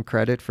deserves some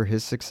credit for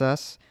his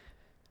success.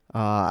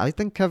 I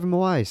think Kevin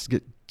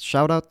Mawai,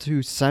 shout out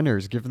to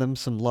centers, give them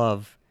some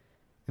love,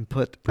 and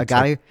put a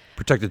guy...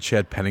 Protected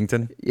Chad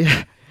Pennington.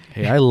 Yeah.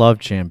 Hey, I love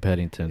Chad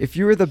Pennington. If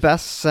you were the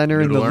best center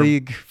in the Noodle arm.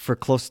 league for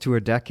close to a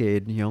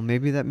decade,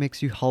 maybe that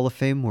makes you Hall of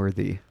Fame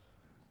worthy.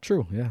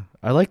 True, yeah.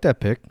 I like that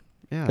pick.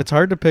 Yeah. It's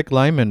hard to pick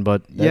linemen,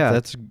 but you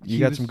he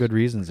got was- some good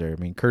reasons there. I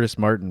mean, Curtis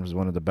Martin was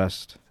one of the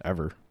best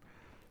ever.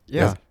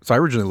 Yeah. So I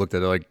originally looked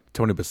at it like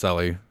Tony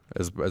Baselli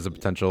as a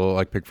potential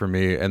like pick for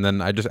me, and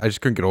then I just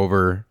couldn't get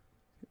over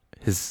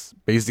his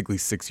basically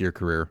 6-year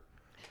career.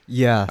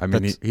 Yeah. I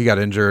mean, he got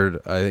injured.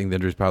 I think the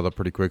injuries piled up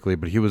pretty quickly,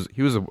 but he was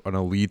an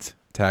elite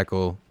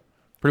tackle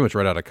pretty much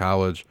right out of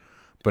college.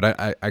 But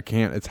I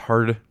can't. It's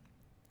hard.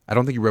 I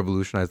don't think he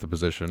revolutionized the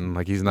position.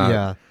 Like he's not.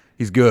 Yeah.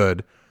 He's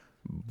good,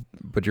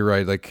 but you're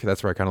right. Like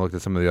that's where I kind of looked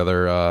at some of the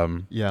other.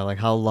 Like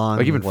how long?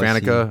 Like even was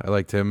Faneca, he? I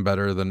liked him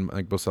better than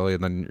like Boselli,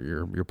 and then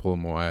you're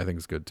pulling Mawai. I think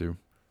is good too.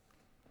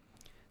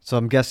 So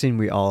I'm guessing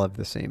we all have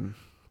the same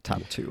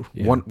top 2.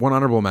 Yeah. One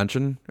honorable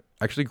mention,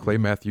 actually Clay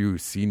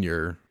Matthews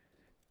Sr.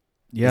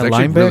 Yeah, He's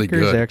actually really linebacker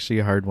is good. actually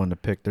a hard one to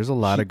pick. There's a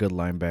lot of good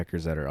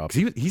linebackers that are up.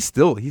 'Cause he's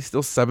still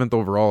 7th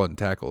overall in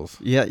tackles.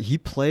 Yeah, he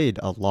played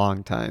a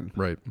long time.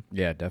 Right.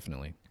 Yeah,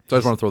 definitely. So I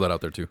just want to throw that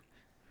out there too.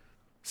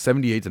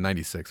 78 to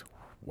 96.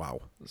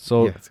 Wow.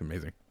 So Yeah. That's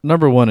amazing.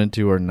 number 1 and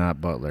 2 are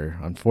not Butler.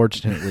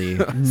 Unfortunately,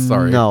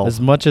 Sorry. No. as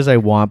much as I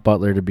want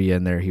Butler to be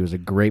in there, he was a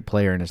great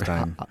player in his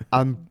time.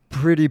 I'm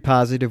pretty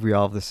positive we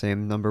all have the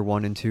same number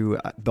 1 and 2.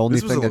 The only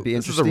thing that'd be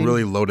This is interesting. a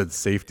really loaded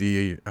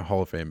safety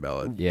Hall of Fame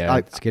ballot. Yeah,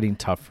 it's getting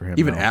tough for him.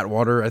 Even now.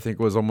 Atwater, I think,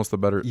 was almost a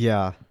better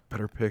Yeah.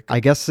 pick. I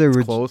guess there It's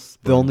would. close.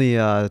 The only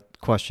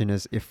question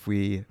is if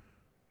we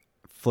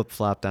flip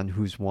flopped on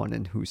who's 1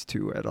 and who's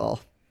 2 at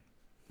all.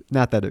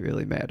 Not that it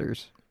really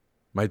matters.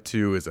 My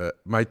two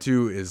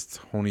is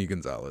Tony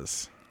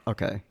Gonzalez.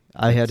 Okay,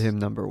 I had him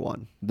number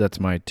 1. That's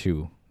my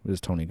 2. Is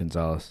Tony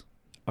Gonzalez.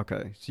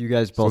 Okay, so you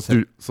guys So, both.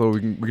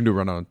 we can do a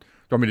rundown. Do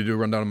you want me to do a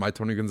rundown of my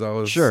Tony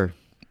Gonzalez? Sure.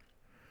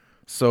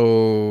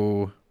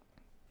 So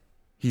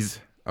he's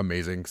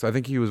amazing. So I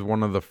think he was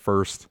one of the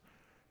first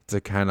to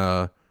kind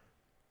of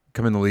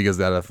come in the league as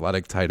that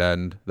athletic tight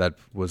end that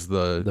was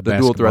the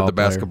dual threat, the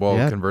basketball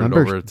Yeah, converted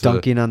remember over to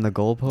dunking on the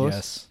goalpost.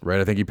 Yes. right.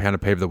 I think he kind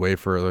of paved the way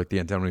for like the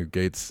Antonio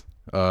Gates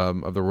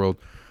of the world.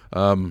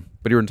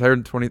 But he retired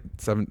in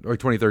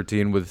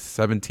 2013 with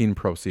 17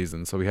 pro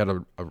seasons. So he had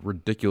a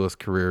ridiculous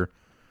career.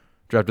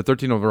 Drafted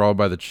 13 overall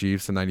by the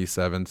Chiefs in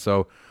 '97.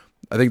 So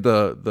I think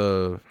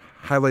the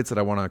highlights that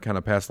I want to kind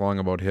of pass along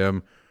about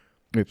him.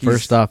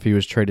 First off, he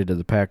was traded to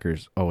the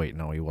Packers. Oh wait,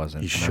 no, he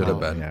wasn't. He should have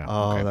been. Yeah.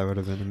 Oh, Okay. that would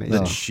have been The amazing.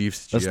 No.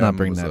 Chiefs GM Let's not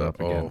bring was that up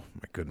again. Oh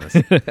my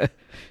goodness.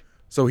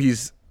 So he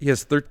has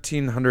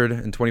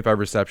 1,325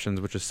 receptions,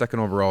 which is second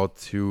overall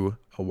to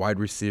a wide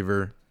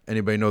receiver.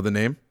 Anybody know the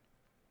name?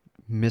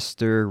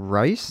 Mr.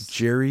 Rice?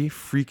 Jerry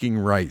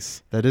freaking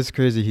Rice That is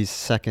crazy. He's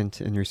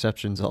second in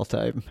receptions all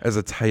time. as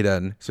a tight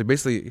end. So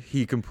basically,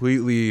 he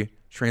completely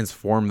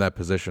transformed that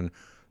position.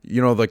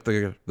 You know, like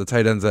the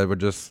tight ends that would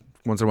just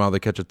once in a while they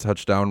catch a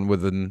touchdown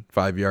within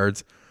 5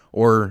 yards,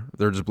 or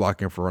they're just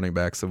blocking for running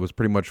backs. It was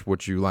pretty much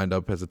what you lined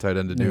up as a tight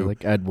end to Yeah, do.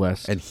 like Ed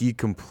West. And he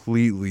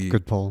completely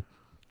Good pull.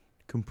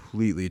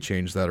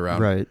 changed that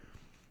around. Right.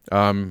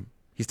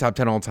 He's top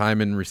 10 all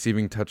time in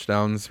receiving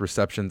touchdowns,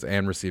 receptions,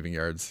 and receiving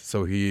yards.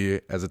 So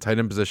he, as a tight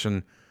end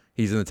position,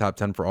 he's in the top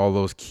 10 for all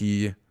those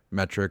key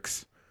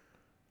metrics.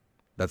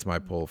 That's my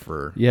pull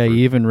for. Yeah, for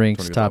he even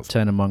ranks Tony top Gonzalez.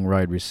 10 among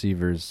wide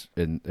receivers,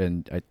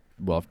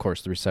 well, of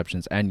course, the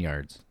receptions and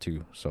yards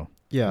too. So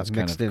Yeah, that's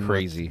kind mixed of in with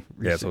crazy.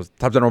 Yeah, so it's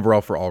top 10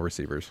 overall for all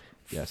receivers.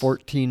 Yes.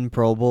 14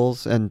 Pro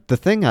Bowls. And the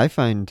thing I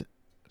find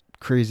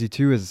crazy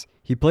too is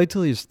he played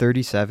till he was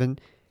 37.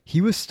 He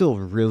was still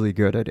really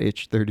good at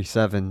age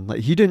 37.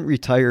 Like he didn't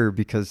retire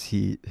because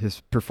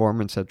his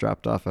performance had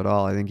dropped off at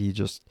all. I think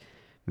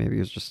maybe he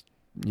was just,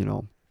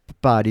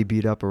 body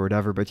beat up or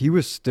whatever, but he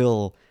was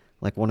still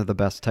like one of the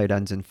best tight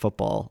ends in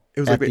football It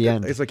was at like the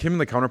end. It's like him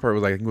and the counterpart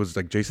was like, I think it was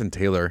like Jason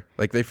Taylor.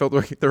 Like they felt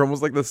like they're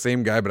almost like the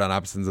same guy, but on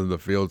opposite ends of the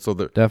field. So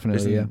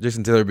Definitely,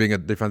 Jason Taylor being a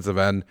defensive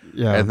end,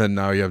 Yeah. and then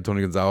now you have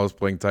Tony Gonzalez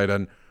playing tight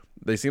end.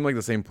 They seem like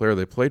the same player.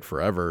 They played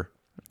forever,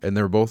 and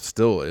they were both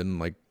still in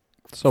like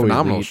So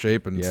phenomenal elite.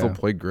 shape and Yeah. still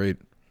played great.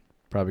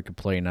 Probably could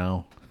play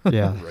now.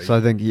 Yeah. Right. So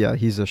I think,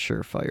 he's a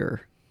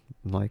surefire,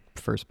 like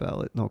first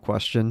ballot, no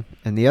question.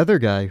 And the other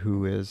guy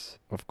who is,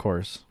 Of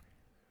course.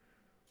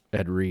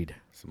 Ed Reed.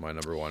 So my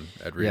number one,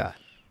 Ed Reed.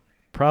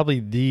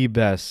 Probably the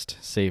best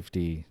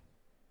safety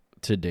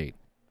to date,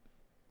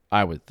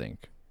 I would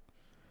think.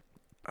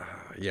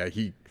 Yeah,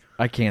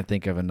 I can't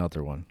think of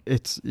another one.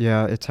 it's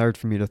hard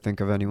for me to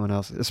think of anyone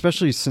else,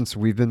 especially since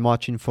we've been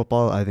watching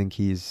football. I think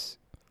he's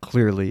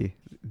clearly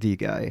the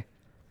guy.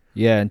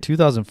 Yeah, in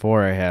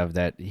 2004, I have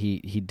that he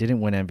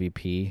didn't win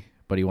MVP,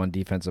 but he won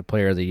Defensive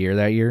Player of the Year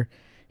that year.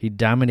 He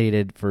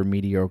dominated for a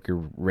mediocre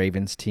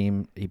Ravens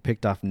team. He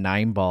picked off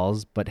 9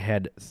 balls, but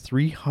had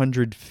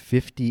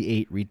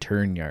 358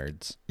 return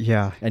yards.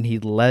 Yeah. And he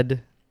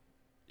led.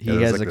 He Yeah,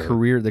 that's has like a the-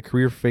 career. The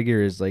career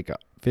figure is like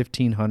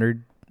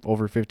 1,500,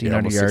 over 1,500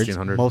 almost yards.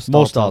 1,600.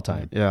 Most all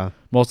time. Yeah.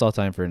 Most all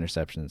time for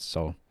interceptions.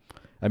 So,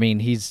 I mean,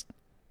 he's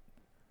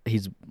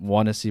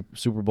won a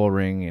Super Bowl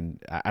ring, and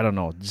I don't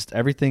know, just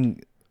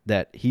everything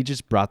that he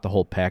just brought the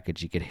whole package.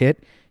 He could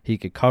hit, he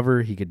could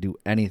cover, he could do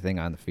anything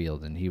on the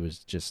field, and he was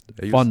just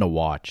Yeah, he fun was- to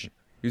watch.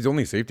 He's the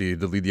only safety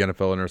to lead the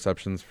NFL in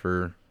interceptions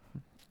for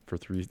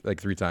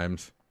three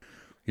times.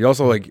 He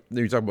also, like,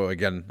 you talk about,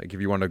 again, like if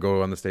you want to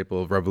go on the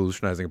staple of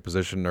revolutionizing a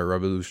position or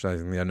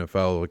revolutionizing the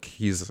NFL, like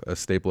he's a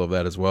staple of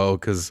that as well.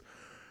 Because,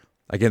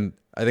 again,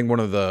 I think one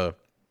of the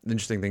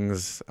interesting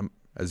things,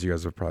 as you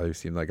guys have probably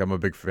seen, like I'm a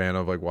big fan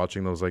of like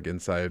watching those like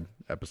inside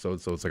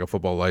episodes. So it's like a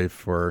Football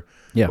Life or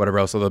whatever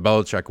else. So the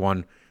Belichick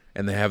one,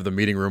 and they have the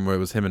meeting room where it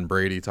was him and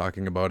Brady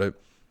talking about it,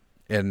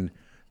 and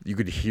you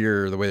could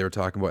hear the way they were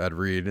talking about Ed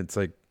Reed. It's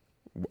like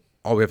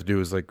all we have to do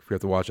is like we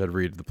have to watch Ed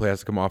Reed. The play has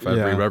to come off Ed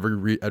Yeah. Reed.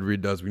 Whatever Ed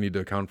Reed does, we need to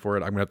account for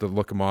it. I'm gonna have to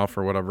look him off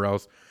or whatever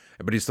else.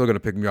 But he's still gonna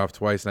pick me off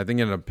twice, and I think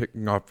he ended up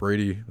picking off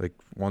Brady like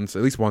once,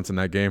 at least once in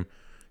that game.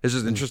 It's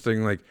just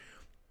interesting, like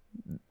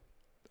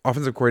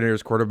offensive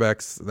coordinators,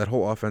 quarterbacks, that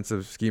whole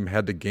offensive scheme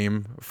had the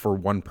game for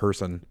one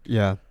person.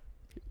 Yeah.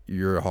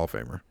 You're a Hall of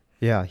Famer.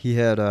 Yeah. He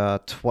had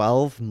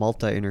 12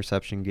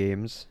 multi-interception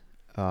games,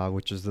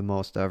 which is the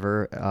most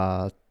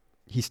ever.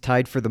 He's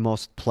tied for the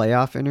most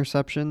playoff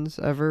interceptions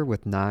ever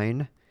with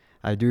 9.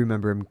 I do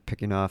remember him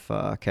picking off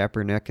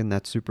Kaepernick in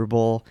that Super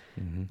Bowl.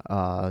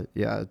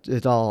 Yeah,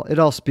 it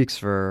all speaks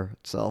for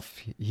itself.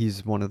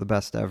 He's one of the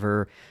best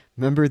ever.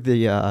 Remember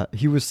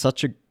he was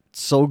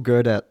so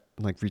good at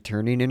like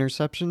returning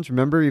interceptions.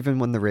 Remember even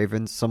when the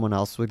Ravens, someone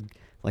else would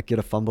like get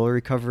a fumble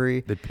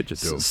recovery. They'd pitch it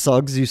to him.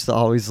 Suggs used to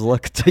always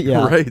look to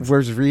Right.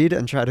 where's Reed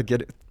and try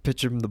to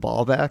pitch him the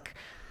ball back.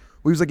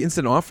 Well, he was like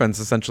instant offense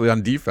essentially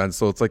on defense.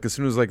 So it's like as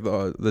soon as like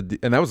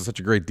and that was such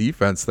a great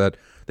defense that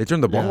they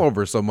turned the ball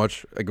over so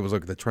much. Like it was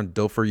like the Trent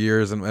Dilfer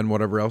years and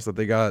whatever else that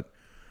they got.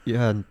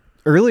 Yeah, and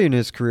early in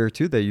his career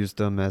too, they used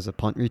him as a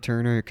punt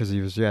returner because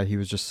he was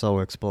just so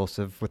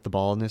explosive with the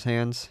ball in his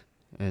hands.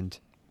 And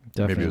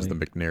Definitely. Maybe it was the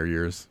McNair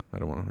years. I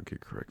don't want to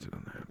get corrected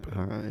on that. But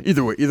all right.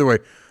 Either way,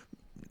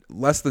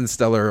 less than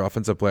stellar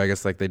offensive play. I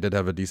guess like they did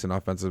have a decent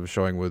offensive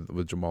showing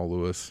with Jamal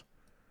Lewis.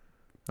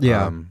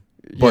 Yeah.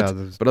 But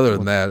other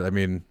than that, I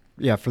mean,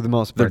 yeah, for the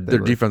most part, their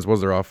defense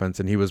was their offense,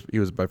 and he was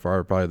by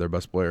far probably their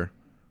best player,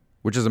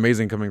 which is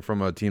amazing coming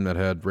from a team that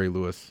had Ray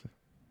Lewis.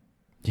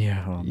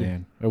 Yeah,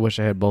 man. I wish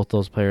I had both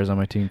those players on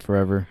my team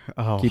forever.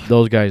 Oh. Keep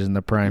those guys in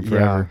the prime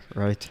forever.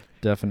 Yeah, right.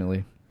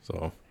 Definitely.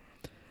 So,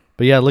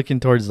 but yeah, looking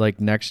towards like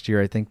next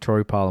year, I think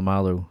Troy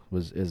Polamalu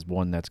is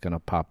one that's going to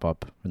pop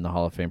up in the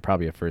Hall of Fame,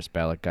 probably a first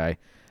ballot guy.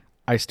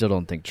 I still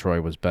don't think Troy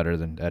was better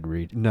than Ed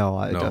Reed. No,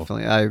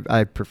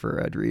 I prefer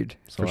Ed Reed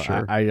So for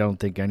sure. I don't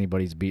think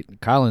anybody's beat.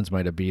 Collins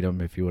might have beat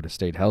him if he would have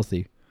stayed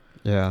healthy.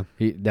 Yeah,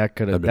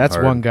 That's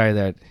hard. one guy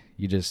that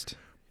you just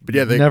but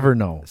yeah, they never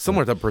know.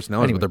 similar type of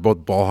personality, Anyway. but they're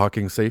both ball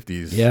hawking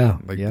safeties. Yeah,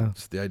 like yeah.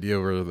 just the idea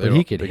where But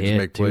he could they just hit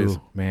make too, plays.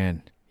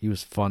 man. He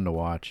was fun to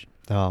watch.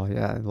 Oh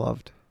yeah, I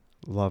loved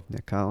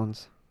Nick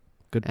Collins.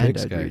 Good And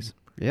picks, Ed guys.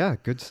 Reed. Yeah,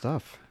 good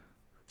stuff.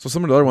 So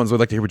some of the other ones, I'd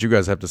like to hear what you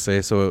guys have to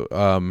say. So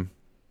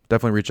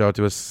definitely reach out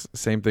to us.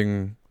 Same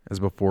thing as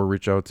before.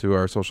 Reach out to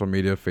our social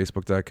media,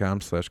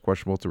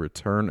 facebook.com/questionable to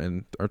return,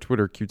 and our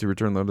Twitter, Q2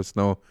 return. Let us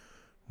know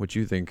what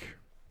you think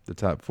the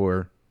top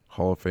 4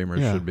 Hall of Famers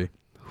Yeah. should be.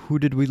 Who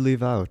did we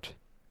leave out?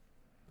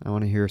 I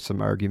want to hear some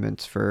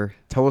arguments for.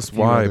 Tell us few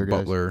why other guys.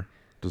 Butler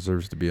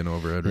deserves to be an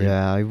over Ed Reed.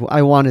 Yeah,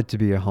 I wanted to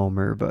be a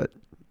homer, but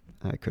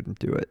I couldn't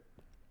do it.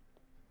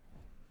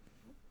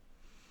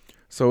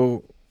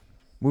 So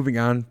moving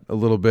on a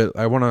little bit,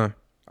 I want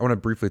to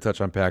briefly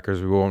touch on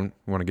Packers. We want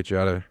to get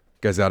you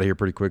guys out of here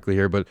pretty quickly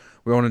here, but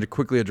we wanted to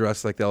quickly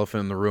address like the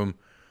elephant in the room.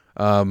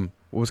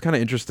 What was kind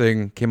of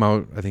interesting came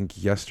out I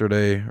think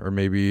yesterday or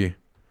maybe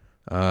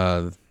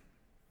the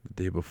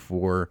day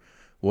before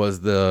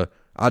was the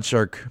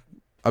OddsShark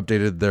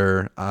updated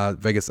their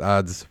Vegas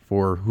odds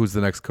for who's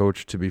the next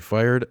coach to be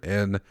fired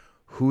and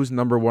who's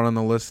number 1 on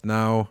the list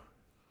now.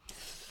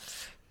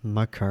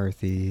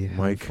 McCarthy,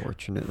 Mike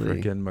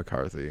unfortunately. Frickin'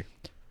 McCarthy.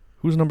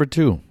 Who's number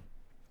 2?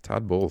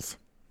 Todd Bowles.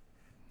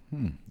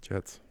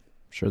 Jets.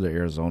 Sure, the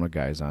Arizona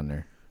guy's on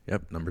there.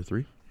 Yep, number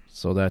 3.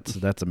 So that's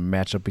a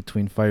matchup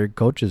between fired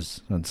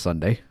coaches on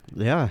Sunday.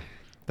 Yeah,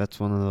 that's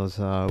one of those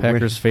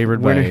Packers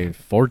favored by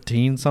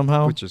 14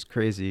 somehow. which is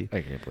crazy.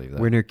 I can't believe that.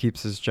 Winner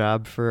keeps his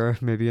job for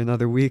maybe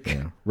another week.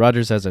 Yeah.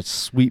 Rodgers has a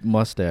sweet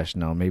mustache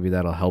now. Maybe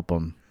that'll help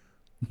him.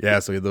 Yeah,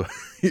 so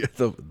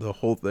the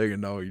whole thing,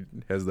 and now he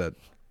has that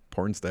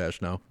porn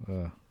stash now.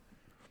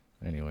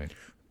 Anyway.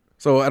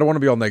 So I don't want to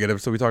be all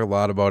negative, so we talk a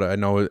lot about it. I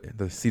know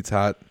the seat's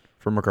hot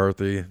for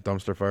McCarthy,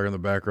 dumpster fire in the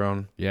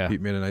background. Yeah.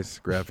 Pete made a nice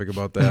graphic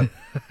about that.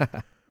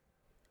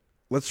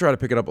 Let's try to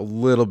pick it up a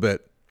little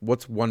bit.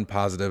 What's one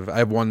positive? I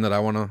have one that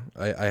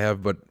I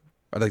have, but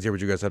I'd like to hear what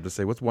you guys have to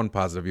say. What's one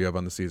positive you have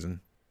on the season?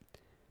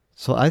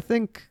 So I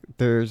think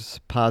there's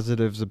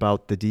positives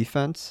about the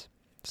defense.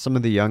 Some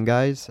of the young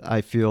guys, I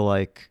feel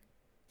like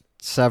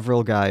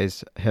several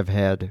guys have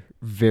had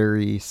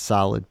very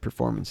solid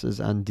performances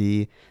on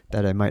D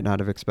that I might not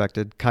have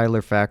expected.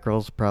 Kyler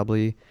Fackrell's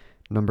probably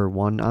number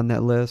 1 on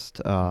that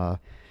list.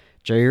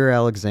 Jair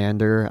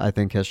Alexander, I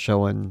think, has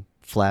shown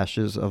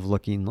flashes of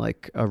looking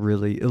like a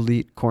really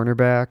elite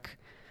cornerback.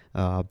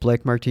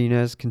 Blake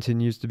Martinez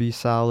continues to be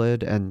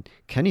solid, and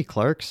Kenny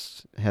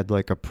Clark's had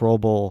like a Pro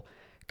Bowl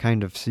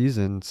kind of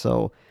season.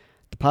 So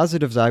the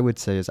positives I would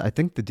say is I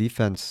think the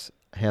defense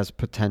has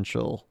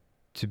potential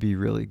to be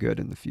really good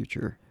in the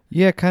future.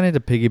 Yeah, kind of to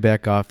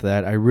piggyback off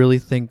that, I really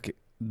think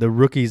the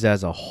rookies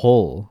as a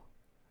whole,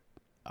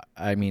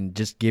 I mean,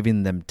 just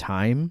giving them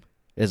time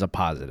is a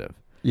positive.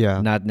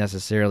 Yeah. Not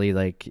necessarily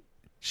like,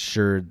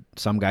 sure,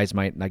 some guys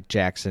might, like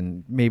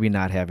Jackson, maybe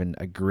not having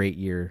a great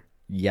year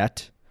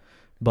yet,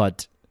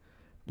 but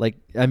like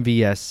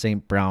MVS,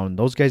 St. Brown,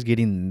 those guys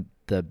getting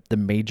the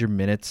major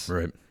minutes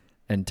Right.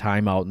 and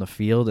time out in the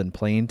field and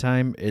playing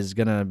time is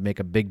going to make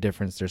a big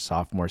difference their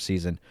sophomore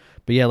season.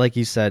 But yeah, like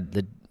you said,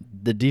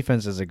 the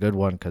defense is a good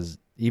one because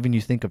even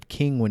you think of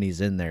King when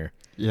he's in there,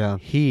 Yeah.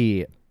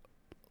 he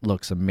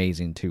looks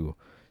amazing too,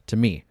 to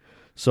me.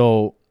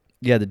 So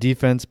yeah, the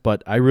defense,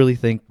 but I really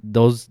think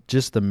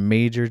just the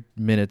major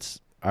minutes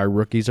our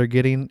rookies are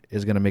getting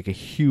is going to make a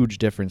huge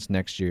difference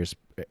next year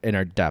in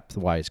our depth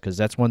wise, because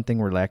that's one thing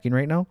we're lacking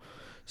right now.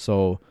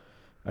 So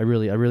I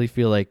really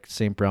feel like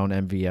St. Brown,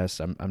 MVS,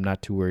 I'm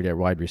not too worried at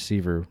wide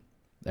receiver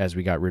as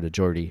we got rid of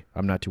Jordy.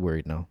 I'm not too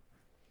worried now.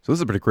 So this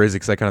is pretty crazy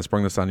because I kind of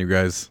sprung this on you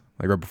guys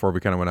like right before we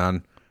kind of went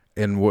on.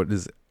 And what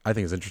is I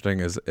think is interesting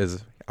is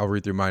I'll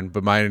read through mine,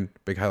 but my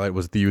big highlight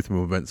was the youth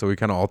movement. So we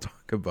kind of all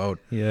talk about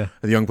the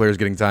young players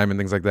getting time and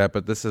things like that.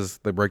 But this is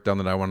the breakdown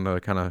that I wanted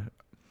to kind of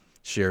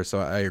share. So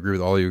I agree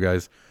with all of you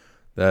guys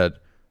that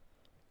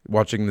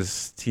watching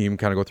this team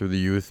kind of go through the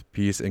youth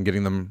piece and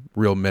getting them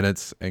real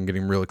minutes and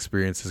getting real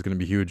experience is going to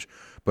be huge.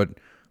 But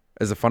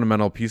as a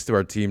fundamental piece to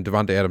our team,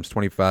 Devontae Adams,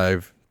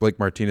 25, Blake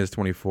Martinez,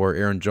 24,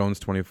 Aaron Jones,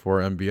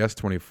 24, MBS,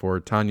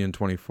 24, Tanyan,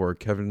 24,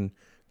 Kevin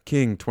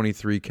King,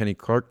 23, Kenny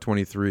Clark,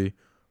 23,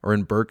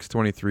 Oren Burks,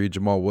 23,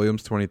 Jamal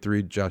Williams,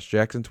 23, Josh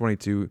Jackson,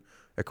 22,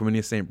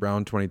 Equimania St.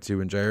 Brown,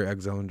 22, and Jair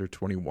Alexander,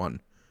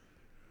 21.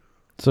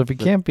 So if you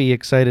can't be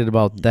excited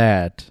about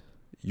that,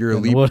 you're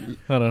elite.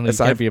 I don't know. You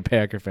can't be a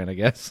Packer fan, I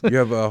guess. You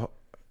have a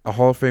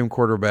Hall of Fame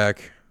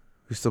quarterback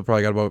who's still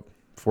probably got about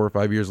 4 or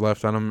 5 years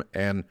left on him,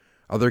 and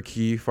other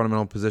key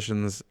fundamental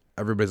positions,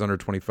 everybody's under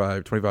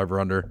 25 or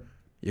under.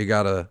 You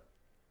got to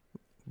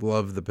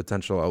love the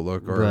potential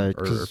outlook or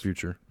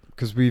future.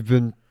 Because we've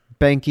been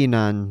banking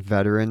on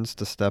veterans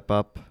to step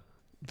up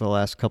the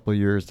last couple of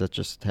years that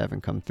just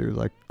haven't come through,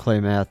 like Clay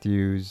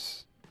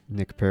Matthews,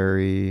 Nick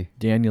Perry.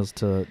 Daniels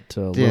to a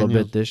little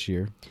bit this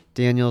year.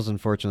 Daniels,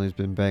 unfortunately, has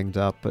been banged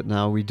up, but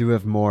now we do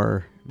have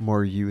more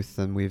youth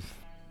than we've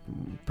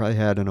probably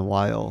had in a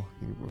while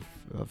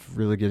of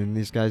really getting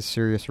these guys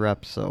serious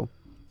reps. So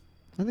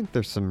I think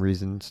there's some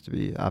reasons to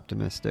be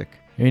optimistic.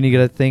 And you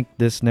got to think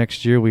this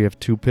next year we have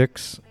 2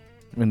 picks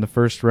in the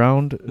first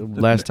round.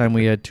 Last time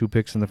we had 2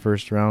 picks in the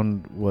first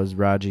round was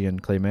Raji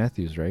and Clay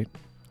Matthews, right?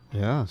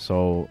 Yeah.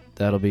 So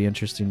that'll be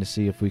interesting to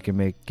see if we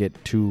can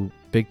get 2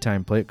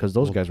 big-time play, because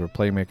those guys were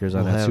playmakers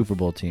on that Super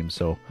Bowl team.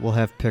 So we'll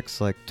have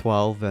picks like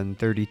 12 and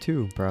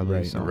 32 probably.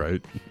 Right. So.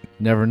 Right.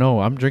 Never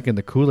know. I'm drinking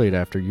the Kool-Aid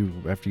after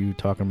you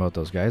talking about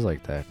those guys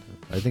like that.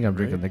 I think I'm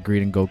drinking the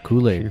green and gold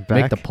Kool-Aid.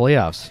 Make the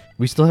playoffs.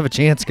 We still have a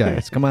chance,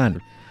 guys. Come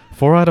on.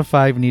 4 out of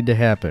 5 need to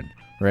happen,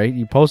 right?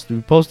 We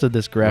posted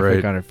this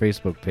graphic on our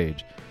Facebook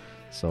page.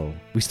 So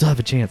we still have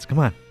a chance. Come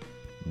on.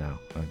 No,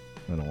 I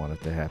don't want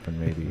it to happen,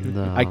 maybe.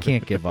 No. I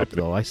can't give up,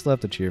 though. I still have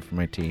to cheer for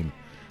my team.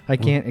 I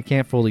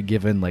can't fully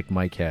give in like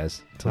Mike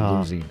has to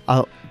losing.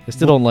 I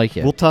still don't like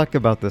it. We'll talk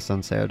about this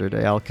on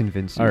Saturday. I'll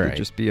convince you to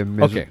just be a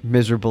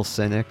miserable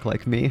cynic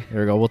like me.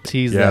 There we go. We'll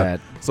tease that.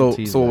 So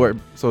as our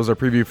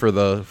preview for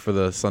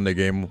the Sunday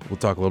game, we'll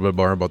talk a little bit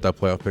more about that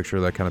playoff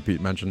picture that kind of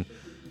Pete mentioned.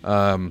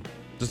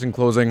 Just in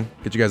closing,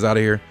 get you guys out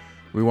of here.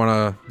 We want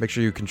to make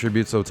sure you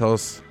contribute. So tell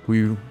us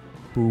who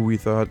we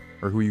thought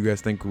or who you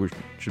guys think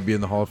should be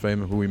in the Hall of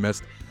Fame and who we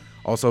missed.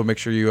 Also, make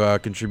sure you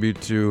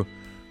contribute to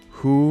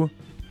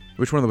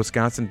which one of the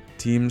Wisconsin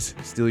teams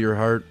steal your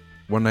heart,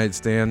 one night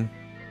stand,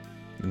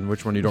 and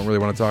which one you don't really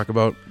want to talk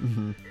about.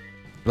 Mm-hmm.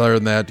 But other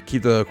than that,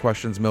 keep the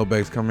questions,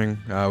 mailbags coming.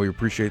 We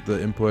appreciate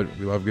the input.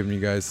 We love giving you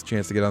guys a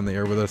chance to get on the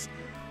air with us.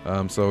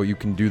 So you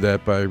can do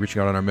that by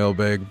reaching out on our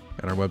mailbag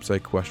and our website,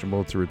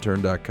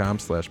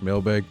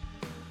 questionabletoreturn.com/mailbag.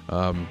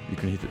 You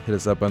can hit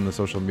us up on the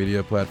social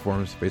media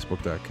platforms,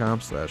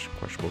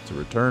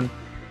 facebook.com/questionabletoreturn,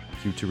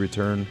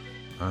 Q2Return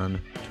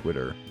on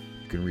Twitter.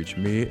 You can reach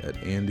me at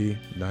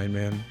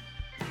Andy9Man.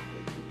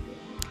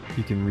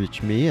 You can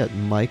reach me at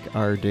Mike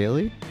R.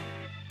 Daly.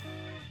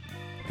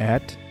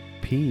 At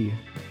P.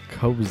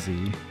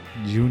 Cozy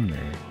Jr.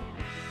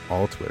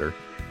 All Twitter.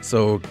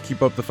 So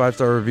keep up the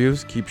 5-star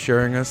reviews. Keep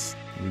sharing us.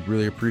 We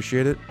really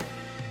appreciate it.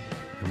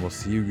 And we'll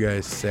see you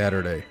guys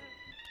Saturday.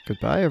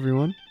 Goodbye,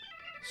 everyone.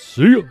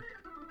 See ya.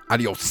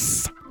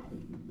 Adios.